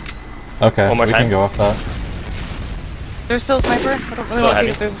demo. Okay, One more we time. can go off that. There's still a sniper. I don't really Still want to heavy.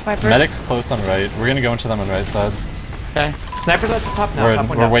 think there's a sniper. Medic's close on right. We're gonna go into them on right side. Okay. Sniper's at the top now. top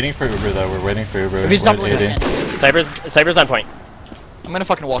We're window. waiting for Uber though. We're waiting for Uber. If he's We're double, at 80. Sniper's on point. I'm gonna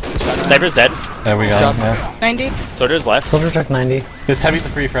fucking walk this guy. Now. Sniper's dead. Yeah, we Good got job. him. Yeah. 90. Soldier's left. Soldier check 90. This heavy's a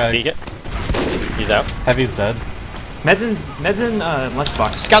free frag. Peek it. He's out. Heavy's dead. Med's in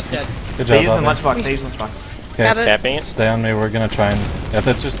lunchbox. Scout's dead. Good They job, use in Bobby. lunchbox. They use lunchbox. Okay, Have it. Capping it. stay on me. We're gonna try and. Yeah,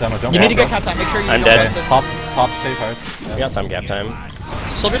 that's just demo. Don't You walk. need to get cap time. Make sure you I'm don't dead. let Okay, the- pop, save hearts. We got some gap time.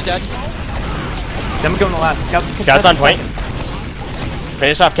 Soldier's dead. Demo's going to last. Scout's on point.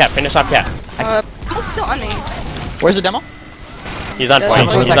 Finish off cap. Finish off cap. Demo's still on me. Where's the demo? He's on Yeah, point.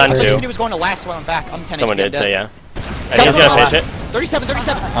 someone He's was on He said he two. was going to last, so I went back. I'm 10 Someone HP, did I'm say dead. yeah. I think he's gonna finish it. 37,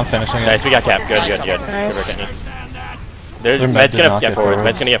 37. I'm finishing it. Nice, we got cap. Good, Nice good, job. good. Nice. Good work, Whitney. There's Their med Med's did gonna not get get forwards.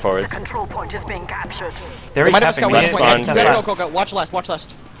 Med's forwards. gonna get forwards. Control point is being captured. They're They might have recapping. Scout We one need point. to Yeah, test go, last. go, go. Watch last, watch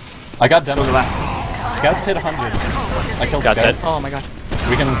last. I got demo. Go to last. Scouts hit 100. I killed Scout's Scout. dead. Oh my god.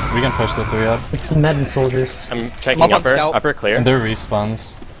 We can push the 3 up. It's med and soldiers. I'm checking I'm up on upper. Scout. Upper clear. And their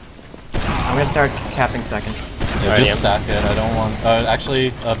respawns. I'm gonna start capping second. Yeah, Alright, just yeah. stack it. I don't want.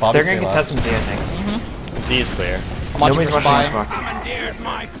 Actually, Bobby They're stay gonna last. contest some Z, I think. Z is clear. I'm watching Nobody's for watching spy.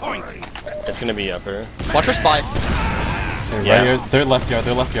 lunchbox. It's gonna be upper. Watch for spy. Okay, Yeah. right yard. They're left yard.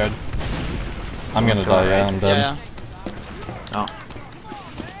 They're left yard. I'm gonna Let's go die. right. Yeah, I'm dead. Yeah, Oh.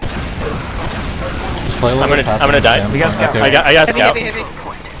 Just play a little I'm gonna- bit passive I'm gonna and die. spam. We got Scout. Okay. I got Heavy, scout. heavy, heavy.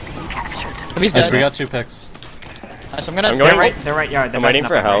 Point is being captured. If he's Yes, dead. we got 2 picks. Nice, I'm gonna. I'm going They're right yard. They're I'm waiting backing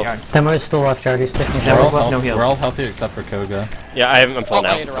for up right help. yard. Demo is still left yard. He's sticking Demo's We're heavy. all, left, no heals. we're all healthy except for Koga. Yeah, I'm full Oh, now.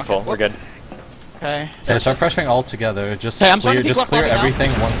 I hit a I'm full. rocket. We're good. Okay. Okay, start pressuring all together. Just Hey, I'm starting clear, to peek just clear left lobby now.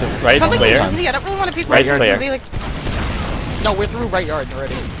 everything once it. Right, Sounds like clear. there's something. I don't really want to peek Right right clear. Something like, No, we're through right yard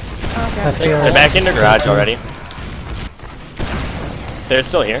already. Left They're yard. back in the garage already. They're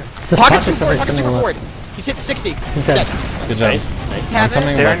still here. This Pocket pocket's super forward, over pocket super sending forward. He's hit 60. He's dead. Good job. Nice, nice. I'm Have it.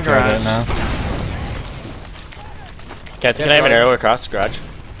 coming They're left in yard right garage. now. Can I have an arrow across garage?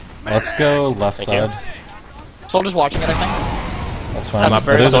 Let's go left Thank you. side. Soldier's watching it, I think. That's fine. I'm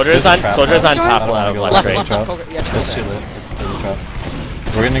upper. There's a Soldiers trap on now. top I don't wanna of go left Left, right. left, trap. left. Yeah, It's too late. There's a trap.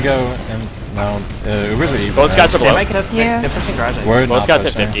 We're gonna go and no. Ubers are even. Both scouts are They below. might contest. Yeah. They're pushing garage. I think. We're Both not scouts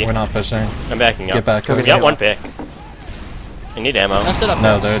at pushing. 50. We're not pushing. I'm backing up. Get back. Koga's We got zero. one pick. I need ammo. Mess it up.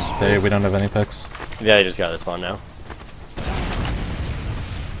 No, guys. we don't have any picks. Yeah, they just got this spawn now.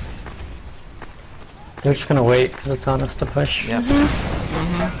 They're just gonna wait because it's on us to push. Yeah.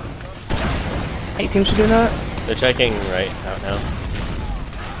 8 teams should do that. They're checking right out now.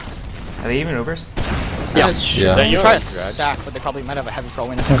 Are they even Ubers? Yeah. Yeah. Is that you Try or a garage? sack, but they probably might have a heavy throw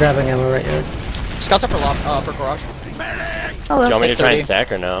in. I'm grabbing ammo right yard. Scouts upper loft, upper garage. Hello. Do you want me to try 30. and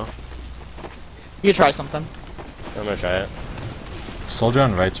sack or no? You try something. I'm gonna try it. Soldier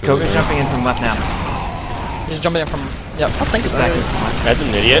on right's really Koga's good. jumping in from left now. He's jumping in from. Yep. I'll think it's Second. Med's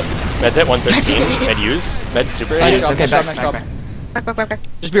an idiot. Med's at 113. Med use. Med's super Nice idiot. job, Okay, nice job, back, nice back, job. back. Back, back, back, back.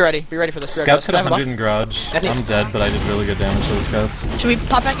 Just be ready. Be ready for this. Scouts hit Can I have a 100 in garage. Eddie. I'm dead, but I did really good damage to the scouts. Should we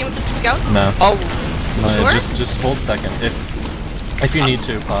pop back in with the scout? No. buff? Oh, No, Sure? just hold second. If If you need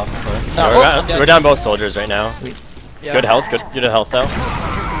to, pop. But We're down both soldiers right now. Yeah. Good health, good health though.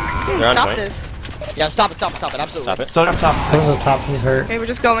 They're on Stop point. this. Yeah, stop it, absolutely. Stop it. Soldier up top. Someone's up top, he's hurt. Okay, we're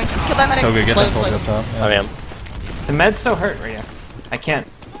just going. Kill that medic. Koga, get Slay, the soldier slay. up top. I Yeah. am. The med's so hurt right here. I can't.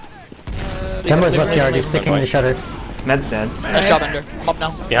 Demo's left yard, he's sticking to shutter. Med's dead. Nice job, Ender. I'm up now.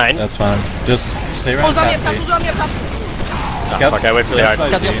 Behind. That's fine. Just stay around Full zombie up top, Patsy. full zombie up top. Scouts, fuck, I went really Scouts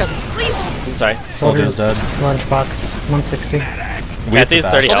hard. by Katsy, Z. Katsy. Please. I'm sorry. Soldier's dead. Lunchbox, 160. We have Katsy's to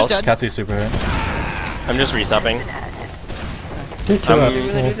bash. 30 Soldier's health. dead. Katsy's super hurt. I'm just resupping. Do two up. really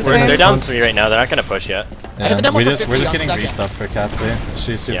do the They're same? down 3 right now. They're not gonna push yet. I hit the demo We're for just 50 on getting second. resup for Katsy.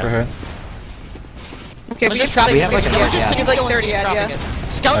 She's super Yeah. hurt. Okay, Let's we just have trap like, it. have like We're a- just yeah. sitting like still and 30 team ad, trapping yeah.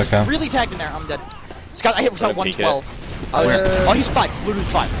 it. Scout's Okay. really tagged in there. I'm dead. Scout, I hit Gonna with peek it. 112. I was just. Oh, he's 5. He's literally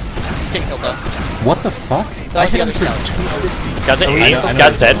 5. He's getting killed though. What the fuck? That I was hit the him other for scout. 250. Scout's at I 8. know Scout's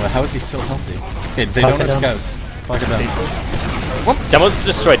he's dead. doing it. How is he so healthy? Okay, they Fuck don't it have down. scouts. Fuck it down. Demo's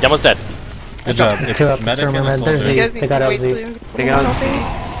destroyed. Demo's dead. Good job. It's Two up, medic and remember, a there's soldier. You guys They need got to wait LZ. till- They got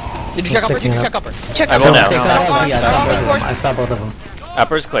LZ. Did you check upper? Did you sticking check upper? Check I out will the now. They got Stop LZ, on yeah, stop on I force. saw both of them.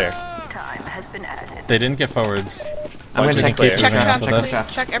 Upper's clear. Time has been added. They didn't get forwards. I'm gonna We check can keep clear. Check moving trap, off check of this. trap,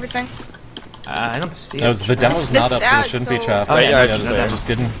 check everything. I don't see No, it. the demo's This not up, so ad, it shouldn't be so- trapped. Oh, yeah, it's just clear. Just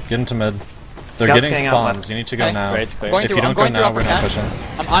get into mid. They're Scouts getting getting out spawns. left. You need to go Okay. now. Right's clear. Going If through, you don't I'm go going through now, upper we're not cat. pushing.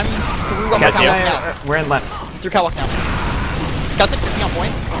 I'm through upper Cat's catwalk now. we're in left. Through catwalk now. Scout's at 50 on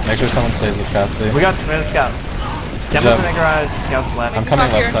point. Make sure someone stays with Katsy. We got the scout. Demo's job. in the garage. Scout's left. I'm coming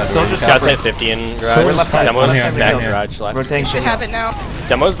left side. Soldier Scout's Katsy. at 50 in So garage. we're left side. Demo's I'm here, back I'm here. garage left. Rotating. Should have it now.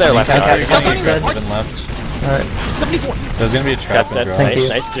 Demo's there left Katsy, garage. you're getting Scout's aggressive right. and left. Alright, 74. There's gonna be a trap Scout's in dead. garage. Thank Nice, you.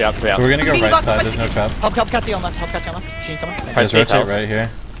 nice. 3 up, 3 up. So we're gonna go Being right back side, on there's no trap. Help Katsy on left. Help Katsy on left. She needs someone. You Hard guys safe rotate health. right here.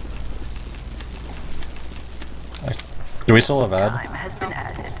 Do we still have ad? Time has been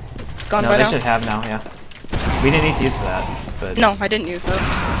added. It's gone No, by they now. should have now, yeah. We didn't need to use for that, but... No, I didn't use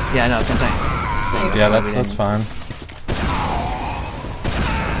that. Yeah, no, it's insane. Yeah, that's fine.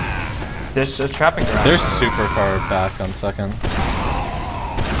 There's a trapping garage. They're super far back on second.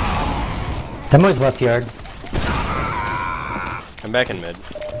 Demo's left yard. I'm back in mid.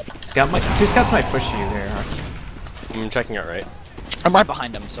 Two scouts might push you here, Arts. I'm checking out right. I'm right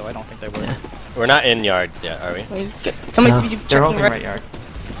behind him, so I don't think they would. We're not in yards yet, are we? Somebody's No. be They're checking holding right. right yard.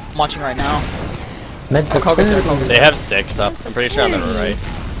 I'm watching right now. Med Oh, Koga's there. Koga's They there. have sticks up. I'm pretty sure on the right.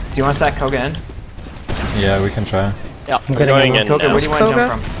 Do you want to stack Koga in? Yeah, we can try. Yeah. I'm getting going him. in Koga, now. where do you want to Koga?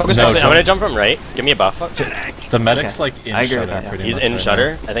 jump from? Koga's No, coming. I'm gonna jump from right. Give me a buff. The medic's Okay. like in I agree with shutter that, pretty He's much in right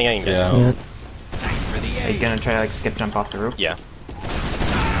shutter. I think I can get Yeah. him. Yeah. Are you gonna try to like skip jump off the roof? Yeah.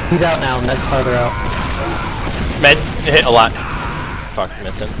 He's out now, Med's farther out. Meds hit a lot. Fuck,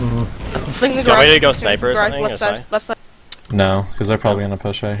 missed him. Fling the Do you want me garage. to go sniper or Garage, something? left That's side, fine. left side. now. No, because they're probably gonna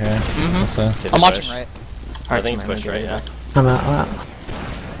push right here. So. Hit the I'm watching push. right. I Arts, think it's I'm gonna pushed get right, you yeah. back. I'm out.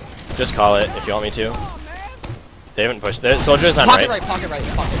 Just call it if you want me to. They haven't pushed. The soldier's on Pocket right. right, pocket right.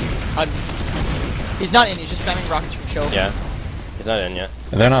 It's pocket. He's not in. He's just spamming rockets from choke. Yeah. He's not in yet.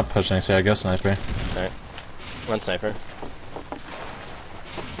 They're not pushing, so yeah, go sniper. Alright. One sniper.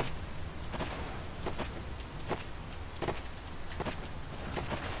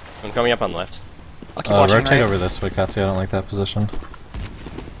 I'm coming up on left. I'll keep watching Rotate right. over this way, Katsy. I don't like that position.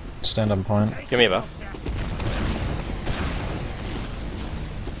 Stand on point. Give me a buff.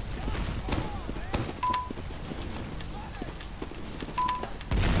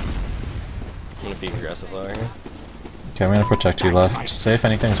 I'm gonna be aggressive lower here. Okay, I'm gonna protect you left. Say if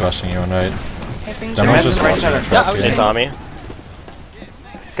anything's rushing you on right. I think Demo's Med's just right watching shutter. your Yeah, trap. I was They here. saw me.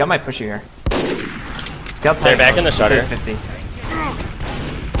 Scout might push you here. Scout's They're high back in the close. He's shutter. at 50.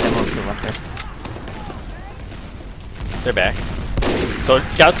 Demo's still left there. They're back. So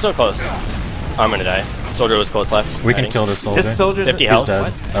Scout's still close. Oh, I'm gonna die. Soldier was close left. We can Hiding. kill this soldier. This soldier's 50 He's health. dead.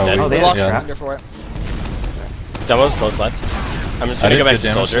 What? Oh, Dead. Oh, they We have lost yeah. under for it. Demo's close left. I'm just I gonna did go back good to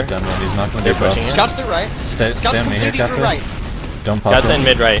damage to soldier. Demo. He's not gonna They're be pushing buffed. it. Scouts through right. Stay Scouts on me here, completely through Katsy. right. Don't pop Scout's in him.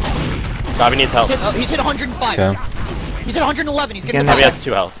 mid right. Bobby needs help. He's hit 105. Okay. He's hit 111. He's getting the getting Bobby pack. has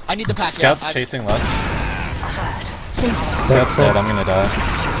 2 health. I need the pack. Scouts yeah, chasing left. Scout's dead. I'm gonna die.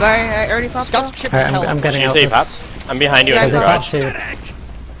 Sorry, I already popped Scouts off. chipped his Alright, hell. I'm Did getting you out say you this. popped? I'm behind you Yeah, in the They I garage. popped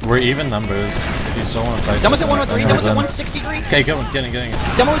too. We're even numbers. If you still want to fight. Demo's just at 103. send Demo's at in. 163. Okay, go. Getting.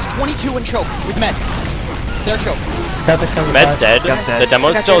 Demo's 22 and choke with med. They're choke. Scout at 75. Med's dead. Scout's dead. The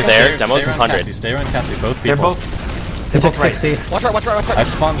demo's Got still you. there. Stay Demo's around 100. Katsy. Stay around Katsy. Both They're people. both. He took right. 60. Watch right, watch right, watch I right.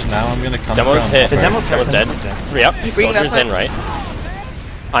 spawned now. I'm gonna come Demo's from hit. The demo's Demo's hurt. dead. Demo's dead. 3 up. bring that Soldier's in clip.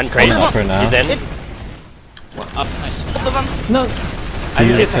 right. On crate. Upper now. He's in. Up, nice. Both of them. No. I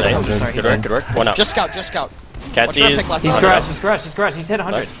He's did say hit that. 100. Sorry, Good work, good work. 1 up. Just scout, just scout. Watch Katsy your is pick last He's time. garage. He's garage. He's garage. He's hit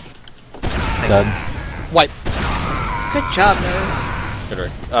 100. Dead. Wipe. Good job, guys. Good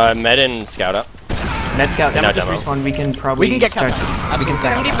work. Med and scout up. Med scout, And demo now just demo. respawn. We can probably We can get start. Captain. We can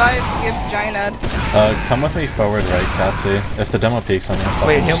start. 75, give giant ad. Come with me forward right, Katsy. If the demo peaks, I'm gonna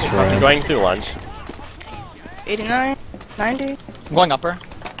Wait, fucking he'll be destroy I'm him. going through lunch. 89, 90. I'm going upper.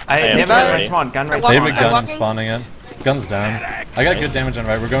 I am have ready. right spawn. Gun right Walk- They have a spawn. I'm gun, I'm walking. spawning it. Gun's down. I got good damage on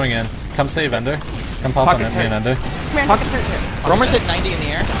right, we're going in. Come save Ender. Come pop on Pockets me and hurt. Ender. Come here. Pockets hurt here. Romer's hit 90 in the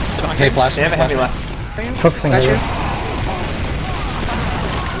air. Sit 100. Okay, flash They me, have a flash heavy me. left. Focusing Got here. you.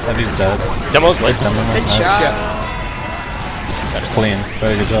 Heavy's dead. Demo's lit. Demo, Good nice. shot. Clean.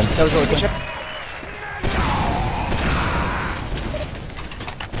 Very good job. That was really good.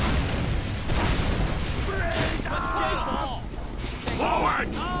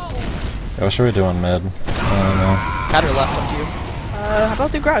 What should we do on mid? I don't know. Cat or left, up to you. How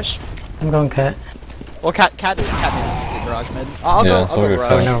about the garage? I'm going cat. Well, cat made it to the garage mid. I'll Yeah, go, so I'll we're go Oh,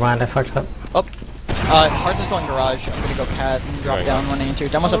 garage. never mind. I fucked up. Oh. Hearts is going garage. I'm gonna go cat and drop Alright. down 182.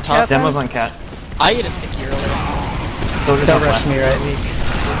 Demo's up Go top. cat. Demo's on cat. I hit a sticky earlier. Soldiers Don't on rush left. me right, weak.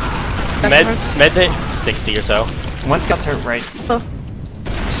 Med's hit 60 or so. One scout's hurt right.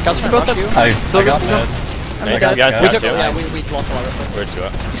 Scouts gonna Both rush of- you. I So got the- mid. Nice. I You got guys scout. We got took two. it, yeah, we lost a lot of it. We're two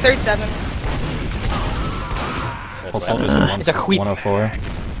up. He's 37. Well, That's Soldier's my at It's a wheat. 104.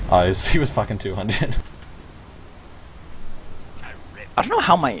 He was fucking 200. I don't know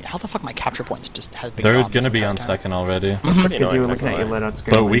how the fuck my capture points just have been They're gone gonna this be entire on time. second already. pretty Because you were annoying, looking not at your gonna loadout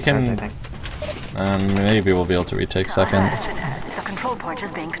screen. But when we it starts, can- I think. Maybe we'll be able to retake second. The control point is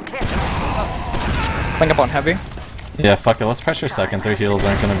being contested. Playing up on heavy. Yeah, fuck it. Let's pressure second. Their heals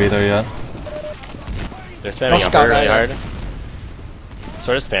aren't gonna be there yet. They're spamming No up scout really right hard.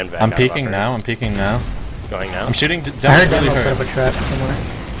 Sort of spammed back. I'm out peeking upper. now. I'm peeking now. Going now. I'm shooting. I Demo's heard really Demo put hurt. up a trap somewhere.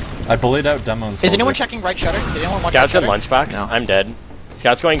 I bullied out Demo and Is Soldier. anyone checking right shutter? Did anyone watch Scouts right in shutter? lunchbox. No. I'm dead.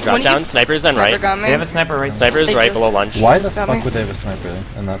 Scouts going drop When you- down. Snipers on Sniper right. got me. They have a sniper right. Snipers They right just- below lunch. Why the Got fuck me. would they have a sniper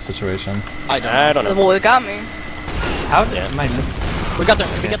in that situation? I don't. I don't know. Well, it got me. How Yeah. am I missing? We got their.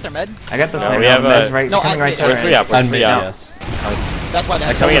 Did we get their med? I got the No, sniper. we have Med's a- right. No, coming I- right we're side. We're 3 up. We're I'm 3 mid, up. yes. That's why they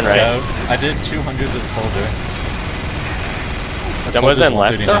had Coming in right. Scout. I did 200 to the Soldier. Demo's Soldier's in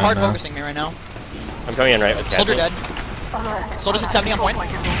left. 139 They're hard now. focusing me right now. I'm coming in right with Soldier Captain. dead. Soldier's at 70 on point.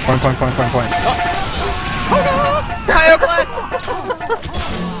 Point. Cryo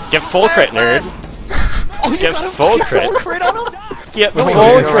blast! Get full crit, nerd. Oh, you Get got a full fucking crit. full crit on him? Get full wait,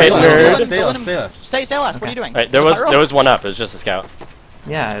 crit, stay last, nerd. Stay last. Stay last. What are you doing? Right, Is there it was pyro? one up. It was just a scout.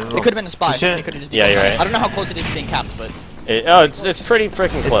 Yeah. It could have been a spy. You should- He could have just Yeah, you're debunked it. right. I don't know how close it is to being capped, but It's pretty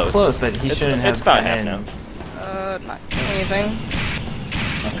freaking It's close. close, but he It's- shouldn't have. it's about been half in. now. Not anything.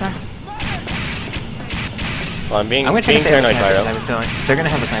 Okay. Well, I'm being I'm gonna check if they have paranoid, snipers. I Pyro. have a feeling they're gonna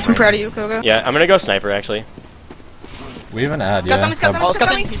have a sniper. I'm proud of you, Koga. Yeah, I'm gonna go sniper actually. We have an ad, Got yeah. them, he's got them. oh, He's got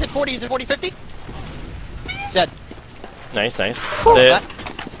Scott, me. he's at 40. He's at 40, 50. He's dead. Nice. That-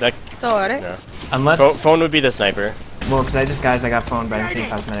 That It's alright. no. Unless, Phone would be the sniper. well, because I got phoned by Insane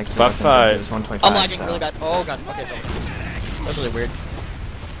Cosmetics. So Buff, it was 125. I'm lagging so really bad. Oh god. Okay, it's over. That's really weird.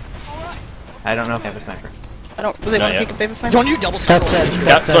 I don't know if they have a sniper. I don't really Not want to yet. peek if they have a sniper. Don't you double Scout sniper? said.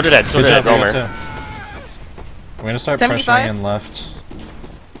 Scout, soldier dead. Good Soldier job, dead. you Romer. too. We're gonna start 75? pressuring in left.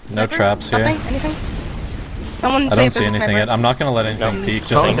 No Sniper? traps here. Nothing? Anything? Someone I say don't if see there's a anything sniper. yet. I'm not gonna let anything No. peek.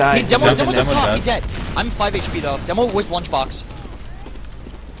 Just Phone died. He Demo's Demo at top. dead. He dead. I'm 5 HP though. Demo was lunchbox.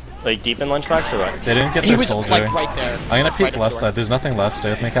 Like deep in lunchbox or what? they didn't get He their was soldier. like right there. I'm gonna Right peek at the left door. side. There's nothing left. Stay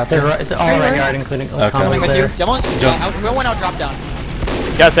with me, Katsu. They're right, all right guard, including Okay. Coming Common's with you. there. Demo's whoever went out drop down.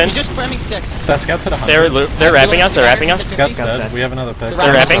 Scout's in. He's just spamming sticks. That scout's at 100. They're wrapping us. They're wrapping us. Scout's Scout's dead. dead. We have another pick.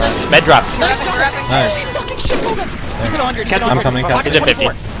 They're wrapping. Med dropped. Nice job. Nice. Holy fucking shit, Koga. He's at 100. He's at I'm 100. coming, Katsu. He's at 50.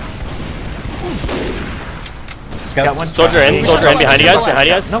 24. Got one. Soldier in. Soldier in behind you guys. Behind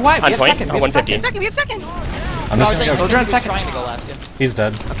you guys. No, why? We On have point. second, Oh, we have 150. Second, we have second. I'm No, I just was saying gonna go. Soldier on he was second. trying to go last, yeah. He's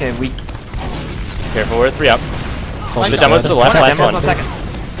dead. Okay, we. Careful. We're 3 up. Soldier's The demo's to the dead. left. Last Demo's on one. second.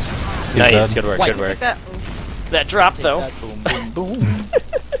 He's Nice. dead. Good work. White, Good work. Take that. That dropped Take though. that. Boom, boom, boom.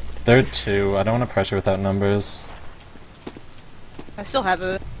 They're 2. I don't want to pressure without numbers. I still have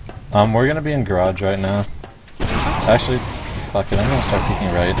it. We're gonna be in garage right now. Actually, fuck it. I'm gonna start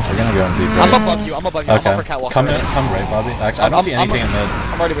peeking right. We're gonna go in deep I'm right. above you. I'm above you. I'm Okay. upper catwalk. Come already. right, Bobby. Actually, I don't see anything in mid.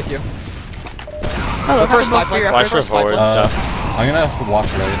 I'm already with you. Hello, First both spy three play. Watch uppers. for forward stuff. I'm gonna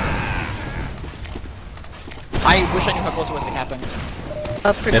watch right. I wish I knew how close it was to capping.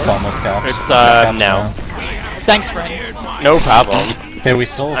 Pretty It's close. almost capped. It's, capped now. Thanks, friends. No problem. Okay, we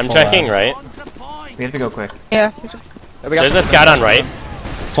still. I'm full checking ad. right. We have to go quick. Yeah. We got There's some- a scout on right.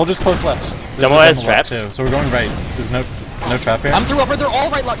 Soldier's close left. There's Demo a has left traps. too, so we're going right. There's no trap here. I'm through upper. They're all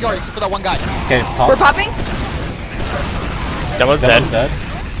right yard except for that one guy. Okay, pop. We're popping? Demo's Demo's dead. dead.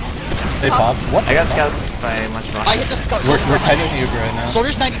 They pop. What? I got scout. by lunchbox. I hit the start. We're kiting Uber right now.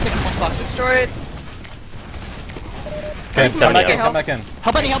 Soldiers 96 in lunchbox. Destroyed. Okay, come back in, help. come back in.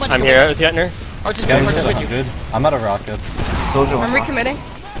 Help any, help any. I'm here with Yetner. Archer's Scouts with is you. 100. I'm out of rockets. Soldier I'm one. recommitting.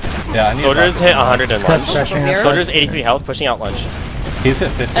 Yeah, I need Soldiers rockets hit now. 100 and Scott's lunch. stretching Here. out. Soldiers 83 health, pushing out lunch. He's hit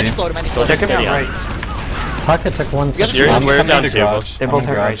 50. Any slowed him, any slowed They're him. coming out Yeah. right. Pocket took one You guys are second. trying I'm We're coming down to two, garage. They're I'm both in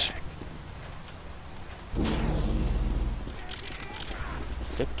hit garage.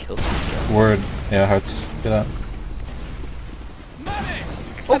 Sick kills. Word. Yeah, hearts. Get out.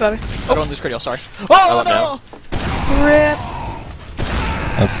 Oh, baby. I don't lose critical, sorry. Oh, love no! Rip.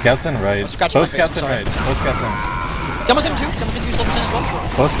 Scouts in right. Scratch my Both face, scouts in I'm right. Both scouts in. Demo's in 2. Demo's in 2, soldiers in as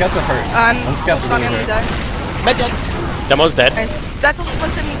well. Both scouts are hurt. One scout's I'm really gonna hurt. die. Med dead. Demo's dead. Nice. That's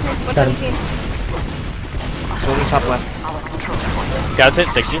 117. 117. Soldier top left. Our control point. Scouts hit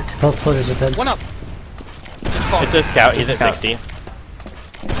 60. Both soldiers are dead. One up. Just fall. It's a scout. He's at It's a scout. 60.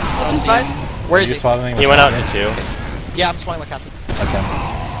 Five. Where Are is you he? spawning He with went out Bobby? to 2. Yeah, I'm spawning with Katsy.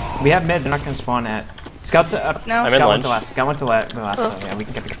 Okay. We have mid. They're not gonna spawn at. Scouts up. No. I'm in Scout went lunch. to last. Scout went to last. So yeah, we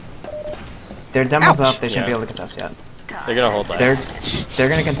can get the. Their demo's Ouch. up. They shouldn't Yeah. be able to contest yet. They're gonna hold They're last. they're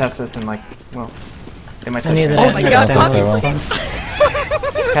gonna contest this in like well. They might I need say. an Oh my God,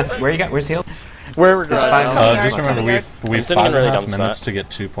 Cats, where you got? Where's healed? Where we're There's going. five. Just remember, we've I'm sitting in a 5.5 really dumb minutes spot. to get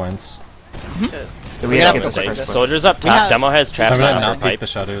 2 points. So We we have have to to get this go first. this. push. Soldiers up We top. have- Demo has traps I'm on gonna upper not peek pipe. the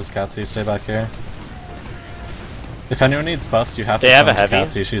shadows, Katsy. Stay back here. If anyone needs buffs, you have to They have come a to heavy.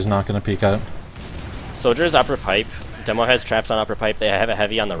 Katsy. She's not gonna peek out. Soldiers upper pipe. Demo has traps on upper pipe. They have a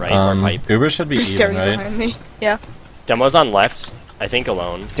heavy on the right or pipe. Uber should be Who's even, staring right? behind me? Yeah. Demo's on left. I think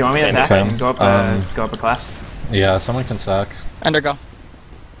alone. Do you want me to Same sack as- and go up a class? Yeah, someone can sack. Undergo.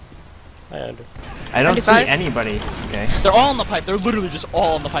 I don't see 95? anybody. Okay. They're all on the pipe. They're literally just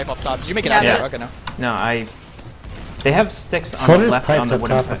all on the pipe up top. Did you make it out Yeah. there? Okay, no. No, They have sticks on the Soldiers left on piped the up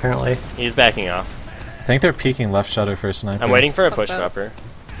wooden top, pipe. apparently. He's backing off. I think they're peeking left shutter for a sniper. I'm waiting for a push Up. for upper. Do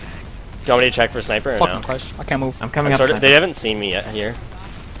you want me to check for sniper or Fucking no? Christ. I can't move. I'm coming I'm up. sort of, Sniper. they haven't seen me yet here.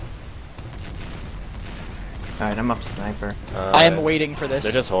 Alright, I'm up sniper. I am waiting for this.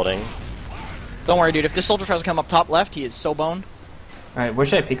 They're just holding. Don't worry, dude. If this soldier tries to come up top left, he is so boned. Alright, where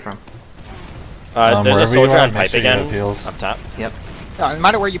should I peek from? There's a wherever you soldier are, on make pipe sure you again. have heals. Up top. Yep. No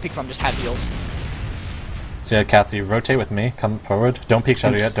matter where you pick from, just have heals. So yeah, Katsy, rotate with me. Come forward. Don't peek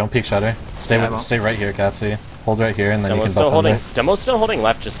shutter yet. Don't peek shutter. Stay Yeah, I won't. stay right here, Katsy. Hold right here, and then you Demo's can still buff holding. under. Demo's still holding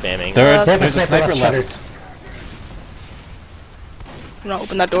left, just spamming. There's they have a a sniper sniper left. left I'm gonna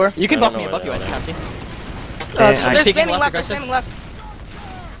open that door. You can I buff don't me know above you, where I they think, Katsy. I- They're Peeking spamming left. They're aggressive. spamming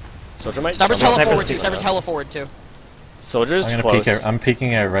left. Soldier might. Sniper's Okay, hella sniper's forward too. peeking Sniper's left. hella forward too. Soldiers I'm gonna close. peek it. I'm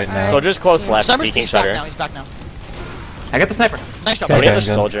peeking it right now. Soldiers close left. Sniper's Peeking he's back shutter. now. He's back now. I got the sniper. Nice job. Okay. buddy. Only the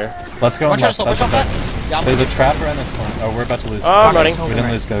good. soldier. Let's go on Wanna try to left. slow That's push off okay. that? Yeah, I'm There's a trap around this corner. Oh, we're about to lose. Oh, I'm running. We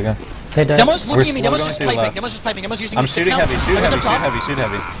didn't lose Goga. They died. Demo's We're looking at me. slow Demo's going just through piping. left. Demo's just piping. Demo's using I'm his sticks shooting now. heavy. Shoot Demo's heavy. up Shoot top. heavy. Shoot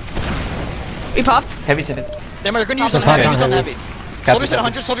heavy. We popped. Heavy city. They're gonna use on Okay. heavy. Use on heavy. Katsy, Soldier's at Katsy.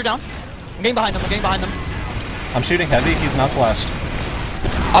 100. Soldier down. I'm getting behind them. I'm getting behind them. I'm shooting heavy. He's not flashed.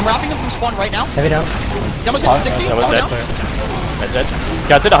 I'm wrapping them from spawn right now. Heavy down. Demo's hit 60. Demo's Oh, dead. no. Sorry. That's it.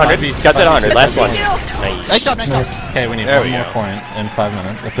 Scott's at 100. Bobby, Scott's at 100. Last one. Kill. Nice. Nice job. Nice job. Nice. Okay, we need There one we more go. point in 5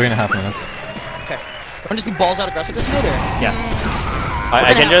 minutes. 3.5 minutes. Okay. Don't just be balls out aggressive this mid or? Yes.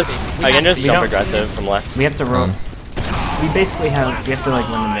 I can gonna just have to. I can just We jump don't- aggressive from left. We have to roll. We basically have. We have to like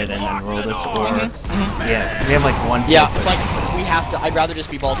win the mid and then roll this or. Yeah. We have like one. Yeah, field push. like we have to. I'd rather just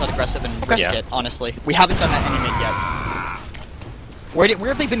be balls out aggressive and risk Yeah. it. Honestly, we haven't done that any mid yet. Where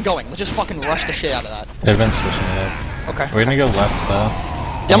have they been going? Let's just fucking rush the shit out of that. They've been switching it up. Okay. We're gonna go left though.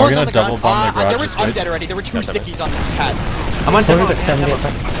 Demo's we're on gonna the double gun. bomb the There garage. was undead already. There were two stickies on the pad. I'm on Soldier demo. took 70 at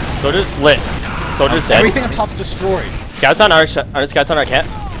top. Soldier's lit. Soldier's dead. Everything up top's destroyed. Scouts on our Scouts on our cat.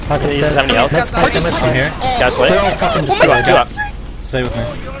 Pocket's He's dead. 70 health. Let's Scouts fight them. on- Let's Just I'm fight here. Scouts lit. They're all fucking Two destroyed. up. Stay with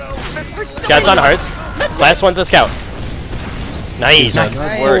me. Scouts on hearts. Last one's a scout. Nice. dead.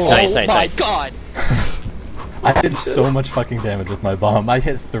 Good work. Nice, Oh nice, my nice. god. I did so much fucking damage with my bomb. I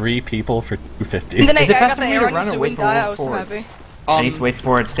hit 3 people for 250. And then I Is it got faster the for you to arrow on run you or so wait we for die. I was so forwards? happy. I need to wait for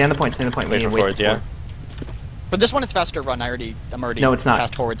forwards. Stay on the point. Stay on the point. We Wait need for to forwards, yeah. But this one it's faster run. I'm already No, it's not.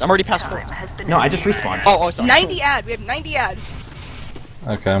 past forwards. I'm already past forwards. Has been No, I just respawned. Oh, sorry. 90 ad. We have 90 ad.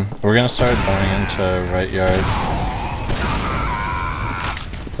 Okay, we're gonna start going into right yard.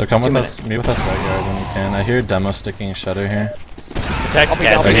 So come with us, meet with us right yard when you can. I hear demo sticking shutter here. Protect be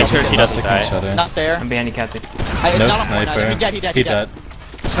cat. down. So Okay, make sure he's he doesn't sticking die. shutter. Not there. I'm behind you, Katsy. It's No not on point now. sniper. He dead. He dead. He dead.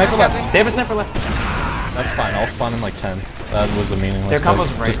 Sniper left. They have a sniper left. That's fine. I'll spawn in like 10. That was a meaningless. Their combo's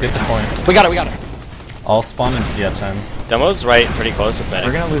bug. right. Just get the point. We got it. We got it. I'll spawn in 10. Demo's right, pretty close with We're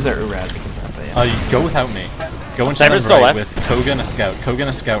medic. gonna lose our Urad because of that. But yeah. You go without me. Go into Sniper's them still right left. with Koga and a scout. Koga and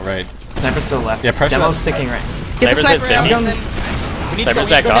a scout right. Sniper's still left. Yeah, pressure Demo's that sticking right. Get the Sniper's sniper hit out. 50. We need to go, Sniper's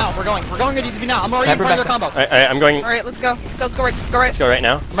we need to go back now. off. We're going to GZB now. I'm already in Sniper front of their back combo. Alright, I'm going. Alright, let's go. Let's go right. Go right. Let's go right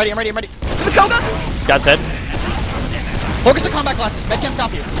now. I'm ready, I'm ready, I'm ready. Let's go, go! Scott's head. Focus the combat classes. Med can't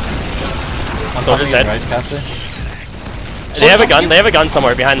stop you. I'm Soldier's coming in, dead. right, Cassie? They have a gun. They have a gun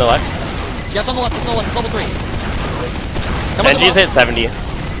somewhere behind the left. Yeah, it's on the left. It's on the left. It's level 3. Demo's NG's above. hit 70.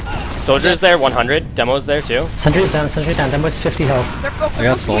 Soldier's there 100. Demo's there too. Sentry's down, Demo's 50 health. They're I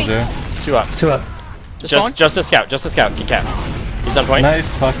got soldier. 2 up. It's 2 up. Just going? Just a scout. Just a scout. Keep cap. He's on point.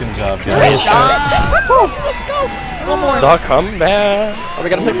 Nice fucking job, Great guys. shot. Woo, let's go. One more. The comeback. Oh, we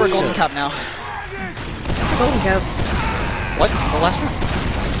gotta play for a golden cap now. Golden cap. What? The last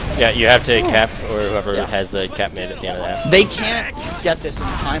one? Yeah, you have to cap, or whoever Yeah. has the cap mid at the end of that. They can't get this in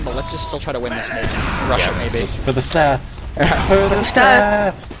time, but let's just still try to win this maybe. Rush it maybe. Just for the stats. For the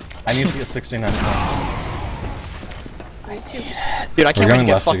stats. I need to get 69 points. Dude, I can't We're wait to going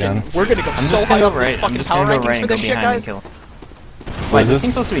get left fucking. again. We're gonna go I'm so just high gonna up go these right. I'm fucking just power gonna go rankings right for and go this shit, behind and guys. kill. What Wait, is this this?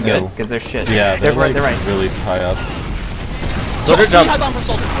 seems supposed to be good, because they're shit. Yeah, they're like right. really high up. Soldier High jumped. bomb from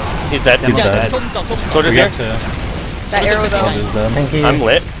Soldier. He's dead. He's Yeah, dead. killed himself, killed himself. Soldier's We here. got to. That arrow though. Soldier's dead. Thank you. I'm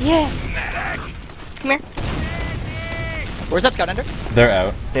lit. Yeah. Come here. Where's that scout ender? They're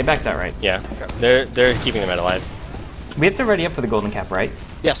out. They backed out right. Yeah. They're keeping them alive. We have to ready up for the golden cap, right?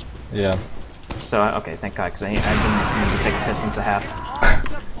 Yes. Yeah. So, okay, thank God, because I didn't need to take a piss since a half.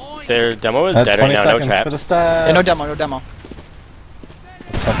 Their demo is At dead 20 right now. No seconds for the traps. stats. Yeah, no demo, no demo.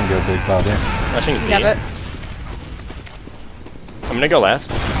 Let's fucking go, big Bobby. Rushing Z. We have it. I'm gonna go last.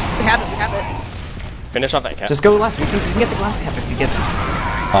 We have it. We have it. Finish off that cap. Just go last. We can get the glass cap if you get.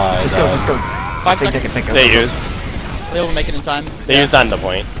 Just go, just go. 5 Big seconds. ticket, pick up. They used. They'll make it in time. They used on the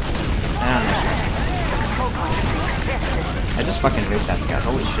point. I just fucking raped that scout.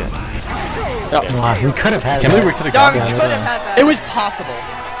 Holy shit. Wow, we could have had Can't believe we that. could have Darn, gotten we this. could have had that. It was possible.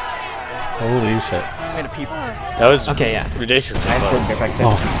 Holy shit. Made a peep. That was Okay, yeah. ridiculous. I have to get back to.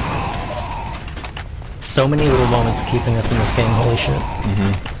 Oh. So many little moments keeping us in this game, holy shit.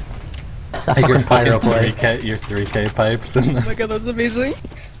 It's a Your fucking pyro fucking play. 3K, your 3K pipes. And Oh my god, that's amazing.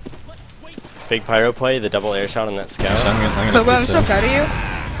 Big pyro play, the double air shot on that scout. I'm gonna Kogo, I'm peep so too. proud of you.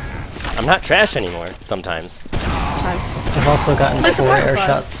 I'm not trash anymore. Sometimes. Sometimes. I've also gotten Like the 4 first air class.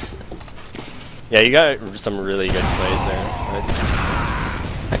 shots. Yeah, you got some really good plays there.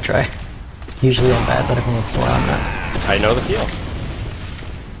 I try. Usually I'm bad, but every once in a while I'm not. I know the feel.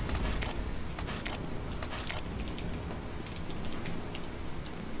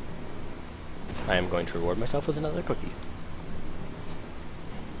 I am going to reward myself with another cookie.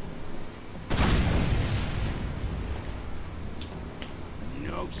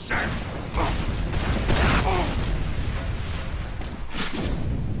 No, sir.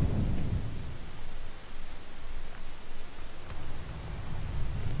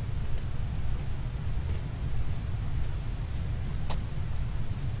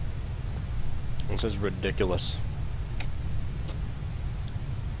 This is ridiculous.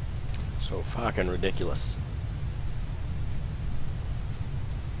 So fucking ridiculous.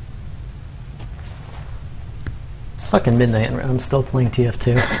 It's fucking midnight and I'm still playing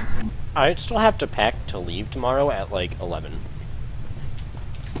TF2. I still have to pack to leave tomorrow at like 11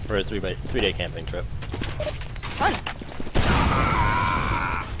 for a three-day camping trip. Fun.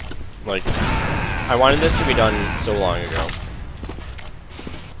 Like, I wanted this to be done so long ago.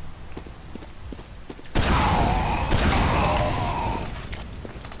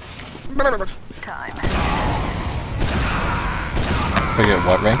 Time. Forget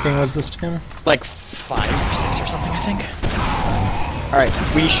what ranking was this team? Like 5 or 6 or something, I think.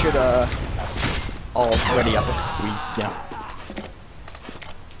 Alright, we should, all ready up if we, yeah.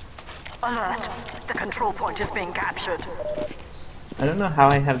 Alert. The control point is being captured. I don't know how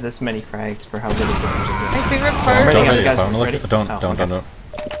I have this many frags for how little damage I My favorite I'm part. ready. Don't up, look at your guys. phone. Look Ready? at, don't, Oh, don't, okay. don't.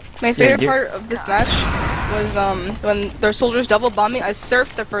 My favorite you- part of this match was when their soldiers double bombed me. I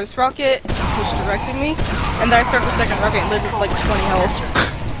surfed the first rocket, which directed me, and then I surfed the second rocket and lived with like 20 health.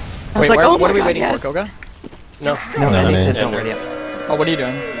 I was Wait, like, oh what my are we God, waiting yes. for, Koga? No. No, No, and he no. said don't ready up. Oh, what are you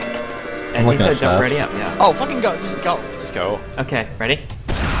doing? And he looking said at don't stats. ready up, yeah. Oh, fucking go, just go. Just go. Okay, ready?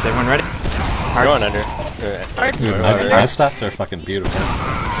 Is everyone ready? We're going under. Alright, Dude, my stats are fucking beautiful.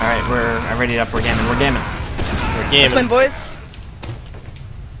 Alright, I'm ready up. We're gaming. We're gaming. We're let's gaming. win, boys.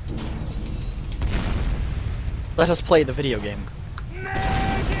 Let us play the video game.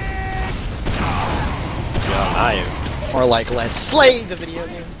 Yeah, Or like, let's slay the video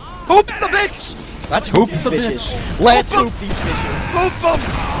game. Hoop the bitch! Let's hoop these bitches. Let's hoop these bitches. Hoop them!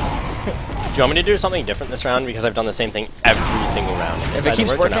 Do you want me to do something different this round? Because I've done the same thing every single round. If It's it either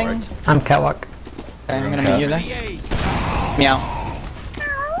keeps worked or not working, worked. I'm catwalk. okay, I'm gonna meet you there. Meow.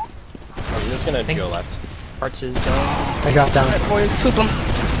 just gonna go left. Parts is, I dropped down. Alright, boys, hoop them.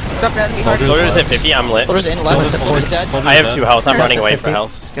 Drop down to me hard. Soldiers Soldiers left. at 50, I'm lit. Soldiers in, left, Soldiers- Soldiers dead. Soldiers I have dead. 2 health, I'm Soldiers running at away 50. for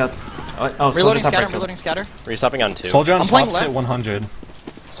health. Scouts. Oh, Reloading soldier top scatter, right. reloading scatter. Restopping on 2. Soldier on I'm playing top's left. hit 100.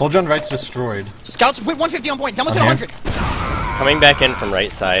 Soldier on right's destroyed. Scouts, wait, 150 on point. Demo's hit I'm 100. Coming back in from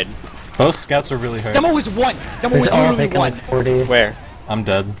right side. Both scouts are really hurt. Demo was 1. Demo was They're all literally taking 1. like 40. Where? I'm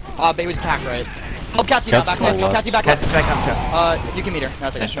dead. Bay was packed, right? Help Catsy now, Scouts back full left. Help left. Catsy back Cats left. back up, show. You can meet her. No,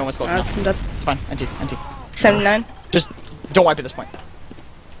 it's okay. No one's close enough. I'm dead. It's fine. NT, NT. 79. Just don't wipe at this point.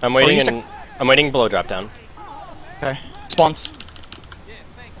 I'm waiting you in, I'm waiting below drop down. Okay. Spawns.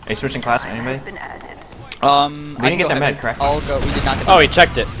 Are you switching class? Anybody? Been added. We I didn't can get go the heavy. med, correct? I'll go. We did not get Oh, the he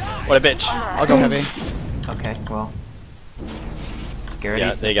checked it. What a bitch. I'll go heavy. Okay, well. Garrett,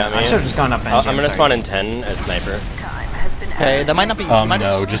 Yeah, they got me. I should have just gone up engine. I'm gonna spawn in 10 as sniper. Time has been Okay, added. that might not be. you might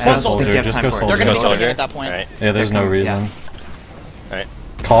No, just go I don't think soldier. you have Just time go for it. They're soldier. gonna be Soldier. looking at that point. Alright. Yeah, there's no reason. Alright.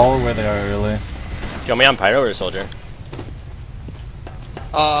 Call where they are early. Do you want me on pyro or soldier?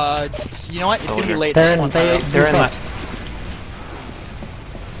 You know what? It's gonna be Soldier. late. To They're spawn in, they, pyro. They're in left. left.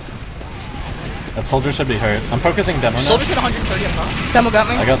 That soldier should be hurt. I'm focusing demo now. Soldiers hit 130 up top. Demo got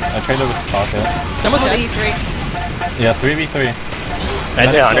me. I traded with pocket. Demo's I'm dead. E3. Yeah, 3v3.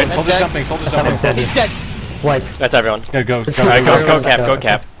 That's 100. That's Soldier's dead. jumping, soldier's That's jumping. dead. He's dead. Wipe. That's everyone. Go, go, Just go. Alright, go, go Let's cap, go. go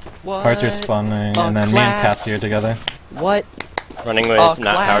cap. What? Parts are spawning, A and then me and class. Catsy are together. What? Running with Oh,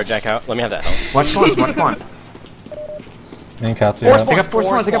 not power class. jack out. Let me have that health. Watch spawns, watch spawn. Me and Catsy Four are spawns. They got 4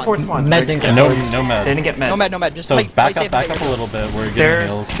 spawns, they got 4 spawns. Med They didn't And get no, forced. no they med. didn't get med. No med, no med. Just So play back safe up, back and up get a your little heals. bit. We're getting They're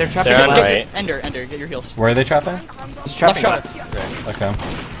heals. trapping They're on left. right. Ender, get your heals. Where are they trapping? He's trapping Left shot. left. Okay.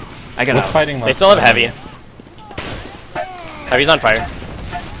 I got What's out. fighting left? They still have heavy. Heavy's on fire.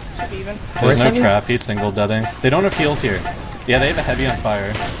 Even. There's Where's no heavy? trap. He's single deading. They don't have heals here. Yeah, they have a heavy on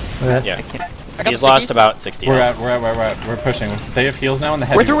fire. Okay. Yeah. I got He's the lost stickies. about 60 We're health. at. We're pushing. They have heals now, and the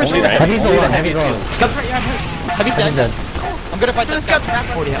heavy. We're through, we're only through. the heavy. Heavy's Only the alone, heavy's heavy's alone. heals. Scouts right, yeah, I'm hurt. Heavy's Heavy's dead. dead. I'm gonna fight To the this. scouts, back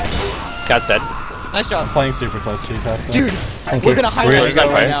 40 left. health. Scott's dead. Nice job. Playing super close to you, Catsy. Dude, Thank we're you. gonna we're highlight He's on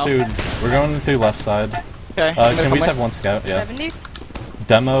right fire. now. Dude, we're going through left side. Okay. Can we just have one scout? Yeah. 70.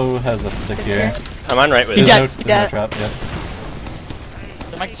 Demo has a stick here. I'm on right with He it. dead. There's no dead. trap. Yeah.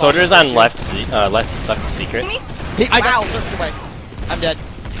 Soldier's on left, left secret. I got surfed away. I'm dead.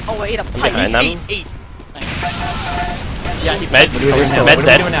 Oh, wait, a pipe. behind He's them. 8. Nice. Yeah, he Med's, What are we doing now? Med's What are we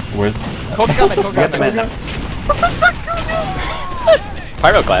dead. doing now? Where's Kobe got me, Kobe We have got the me. med.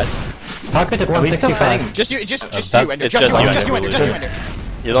 Pyro class. Pocket took Are we still 165. fighting? Just you, that- just you, Ender. it's Just just you, you, Ender. Just you, Ender. Ender. Just you, Ender.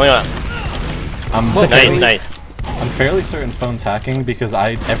 You're the only one. I'm Nice. I'm fairly certain phone's hacking because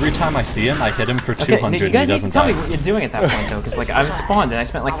every time I see him, I hit him for Okay, 200 you and he guys need to doesn't tell me die. what you're doing at that point, though, because like I was spawned and I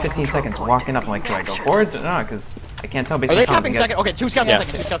spent like 15 seconds walking up. I'm like, do I go forward? No, because I can't tell based Are on they the comms, capping I guess. second? Okay, 2 scouts Yeah. on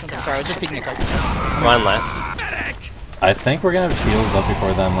second. 2 scouts on second. Sorry, I was just peeking at Kobe. I'm on last. I think we're gonna have heals up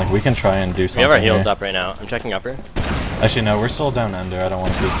before them. Like we can try and do We something. have our heals here. up right now. I'm checking upper. Actually, no, we're still down under. I don't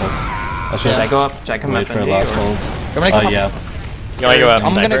want to keep this. Let's Should I just go up? Should I come wait up for and last do, or- holds. I'm gonna come up. Yeah. You want to go up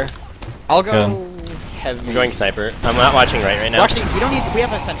I'm sniper? gonna- I'll go Good. heavy. I'm going sniper. I'm not watching right now. Well, actually, we don't need. We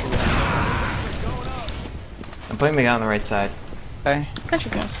have a sentry. I'm putting me on the right side. Okay. That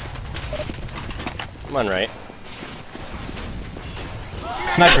should go. I'm on right.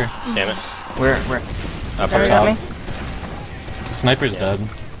 Sniper. Damn it. Where? Upper. Alright, got me. Sniper's dead.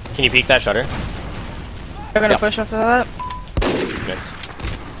 Can you peek that shutter? They're gonna Yeah. push after that. Missed.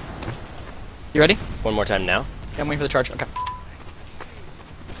 You ready? One more time now. Yeah, I'm waiting for the charge. Okay.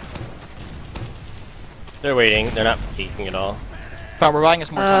 They're waiting. They're not peeking at all. But we're buying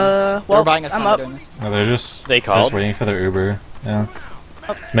us more time. Well, They're buying us I'm time up. doing this. No, they're just They they're just called? waiting for their Uber. Yeah.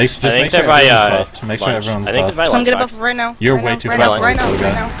 Oh. Just I make think sure they're by, everyone's buffed. Make sure lunch. everyone's I think they're buffed. by So I'm gonna lunch buff box. right now. You're right way now, too right far now, forward, right now, Koga.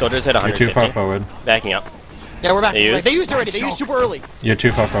 right now. Soldiers hit You're 150. too far forward. Backing up. Yeah, we're back. They used? Wait, they used already. They used super early. You're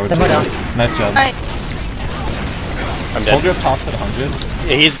too far forward. Demo Too down. late. Nice job. Alright, I'm dead. Soldier up top's at 100.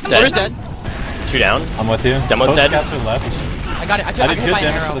 Yeah, he's Soldier's dead. dead. 2 down. I'm with you. Demo's Both dead. scouts are left. I got it. I I did hit good my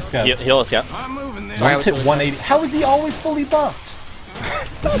damage to arrow. the scouts. Heal us, yeah. One's hit 180. How is he always fully buffed?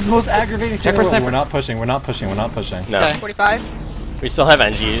 This is the most aggravating thing in the world. sniper. We're not pushing. We're not pushing. We're not pushing. No. Okay. 45. We still have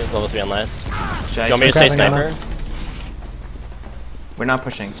NG level 3 on last. Should You I want me to stay Grabbing sniper? ammo. We're not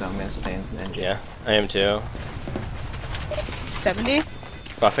pushing, so I'm gonna stay in NG. Yeah, I am too. 70.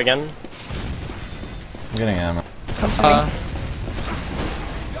 Buff again. I'm getting ammo.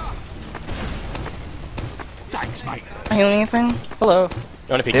 I heal anything? Hello. You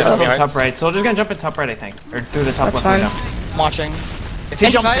want to peek They that have up some your top hearts? right. Soldier's gonna jump in top right, I think, or through the top That's left fine. window. I'm watching. If he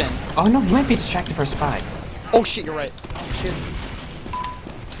And jumps five? in. Oh no, he might be distracted for a spy. Oh shit, you're right. Oh shit.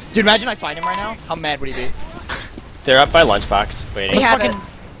 Dude, imagine I find him right now. How mad would he be? They're up by lunchbox, waiting. He's have fucking it.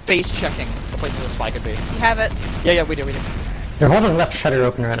 base checking the places a spy could be. You have it. Yeah, we do. They're holding left shutter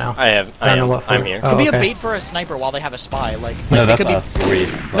open right now. I don't know what for. I'm here. Oh, Could be a okay. bait for a sniper while they have a spy. Like No, they that's could be... us. We.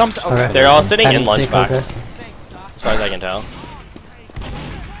 No, I'm sorry. Okay. Alright. They're all sitting I in didn't see lunchbox, Coca. as far as I can tell.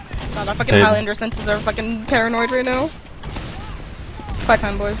 God, our fucking Hey. Highlander senses are fucking paranoid right now. Fight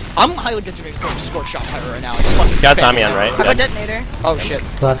time, boys. I'm highly considering going to score shot fire right now. It's fucking Got spam. Tommy on right. I have a Dead. detonator. Oh shit.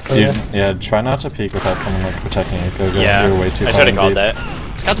 Last kill. You, Yeah. yeah, try not to peek without someone like protecting you. Go. Yeah, You're way too I far should have in called deep.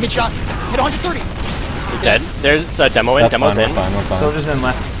 that. Scout's being shot. Hit 130. He's dead. There's a demo in. That's Demo's fine. in. We're fine. We're fine. Soldiers in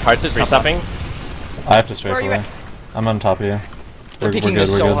left. Parts is restopping. I have to strafe Where are you away. I'm on top of you. We're Picking good.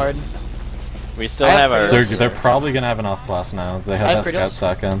 this We're so good. hard. We still I have have our. critials. They're probably gonna have an off class now. They I had have that scout critials.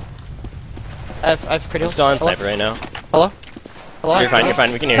 sack in. I've We're critials. still on Hello? sniper right now. Hello? Hello? You're fine. You're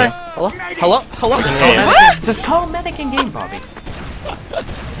fine. We can hear Sorry. you. Hello? Hello? Hello? Yeah. Just call medic in game, Bobby. You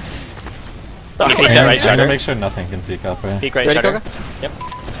peek Okay. that right I'm gonna shutter. make sure nothing can peek up, right? Peek right Ready, shutter. Koga? Yep.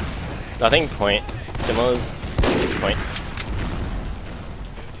 Nothing. Point. Demo's point.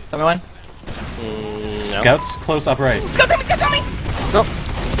 Tell me when. No. Scouts close up right. Go.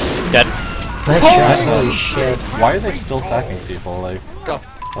 Dead. Nice Holy shot. Holy shit. Why are they still sacking people? Like, Go.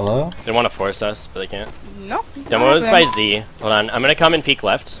 hello? They want to force us, but they can't. No. Demo is by Z. Hold on. I'm gonna come and peek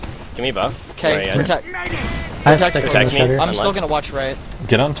left. Give me a buff. Where are Okay, you guys? protect. I have Protect- sticks on the protect me. shutter. I'm still left. gonna watch right.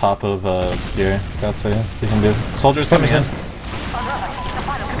 Get on top of here, Gatsy, so you can do. Soldiers coming in. The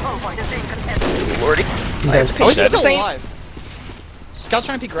final control point is being contested. Lordy. He's dead. Oh, he's Dead. still Same. alive. Scout's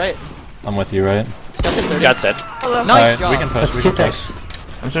trying to peek right. I'm with you, right? Scout's at 30. Scott's dead. Hello. Nice Alright, job. we can push. That's We two can push. picks.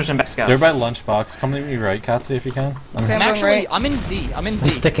 I'm switching back scout. They're by lunchbox. Come to me right, Katsy, if you can. Okay, I'm I'm going actually, right. I'm in Z. I'm in I'm Z.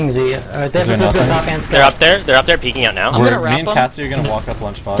 sticking Z. They have Is there a soldier nothing? top and They're scout. up there. They're up there peeking out now. I'm gonna Me wrap and them. Katsy are gonna walk up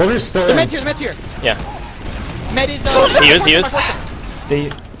lunchbox. Soldier's still The in. med's here, the med's here. Yeah. Med is, He is. They,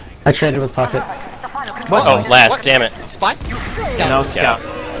 I traded with Pocket. The final control Oh, point last. What? Damn it. Spy? no Scout. scout.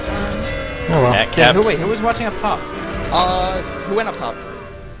 Oh well. Back Yeah, capped. wait, who was watching up top? Who went up top?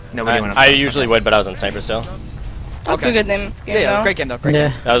 Nobody went up I top. usually would, but I was on sniper still. That's a good name. Yeah, great game though. Great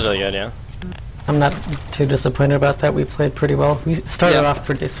game. Yeah, That was really good. Yeah. I'm not too disappointed about that. We played pretty well. We started Yeah. off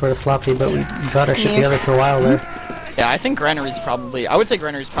pretty sort of sloppy, but we got our shit Yeah. together for a while there. Yeah, I think Granary's probably. I would say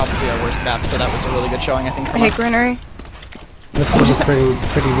Granary's probably our worst map, so that was a really good showing. I think. I From hate us. Granary. This is a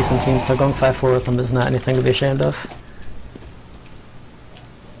pretty decent team, so going 5-4 with them is not anything to be ashamed of.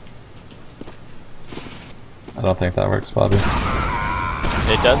 I don't think that works, Bobby.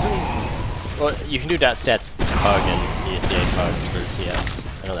 It doesn't. Well, you can do .stats pug and ESEA pugs for CS.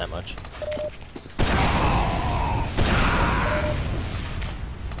 I know that much.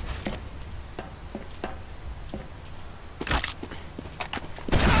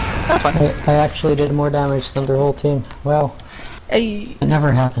 That's fine. I actually did more damage than their whole team. Wow. Hey. It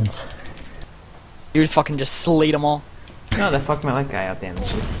never happens. You would fucking just slate them all. No, that fucked my light guy out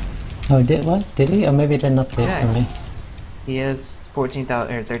damage. Oh, did what? Did he? Oh, maybe it didn't update Yeah. for me. He has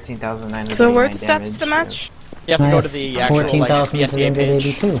 14,000 or 13,900. So where's the stats of the match? You have to I go have to the actual like, ESEA page.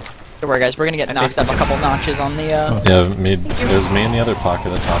 14,382. Don't worry, guys. We're gonna get knocked up a couple notches on the. Yeah, it was me and the other pocket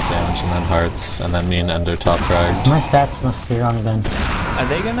that top damage, and then hearts, and then me and Ender top fragged. My stats must be wrong then. Are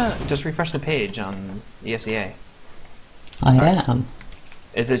they gonna just refresh the page on ESEA? I Alright. am.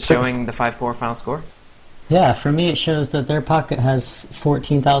 Is it showing the 5-4 final score? Yeah, for me it shows that their pocket has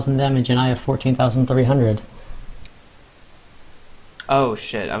 14,000 damage and I have 14,300. Oh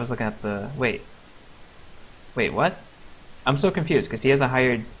shit, I was looking at the... Wait, what? I'm so confused, because he has a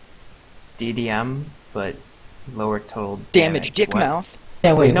higher DDM, but lower total Damage, dick What? mouth.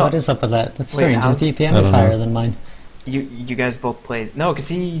 Yeah, wait, no. what is up with that? That's Wait, strange. His how's- DPM I is don't know. higher than mine. You guys both played... No, because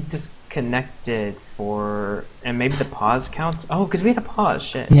he disconnected for... And maybe the pause counts? Oh, because we had a pause,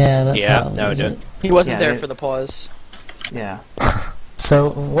 shit. Yeah, that Yeah, probably that would is do it. it. He wasn't Yeah, there they- for the pause. Yeah, So,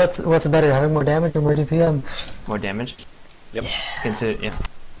 what's better, having more damage or more DPM? more damage. Yep. Consider, yeah.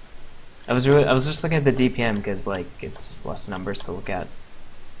 I was just looking at the DPM because like it's less numbers to look at.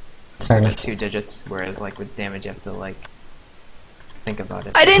 It's Fair like enough. 2 digits, whereas like with damage you have to like think about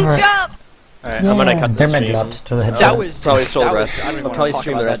it. I didn't Alright. jump! Alright, I'm gonna cut their the med stream. dropped to the head. That was Probably just, still that the was, rest. I don't I'll even want probably to talk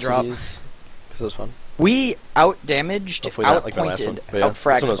stream about the that rest drop. of these because it was fun. We out-damaged, Hopefully not like the last one. out-pointed, But yeah, this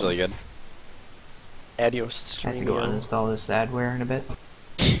one out-fragged. was really good. Adios. I have to go stream, uninstall this adware in a bit.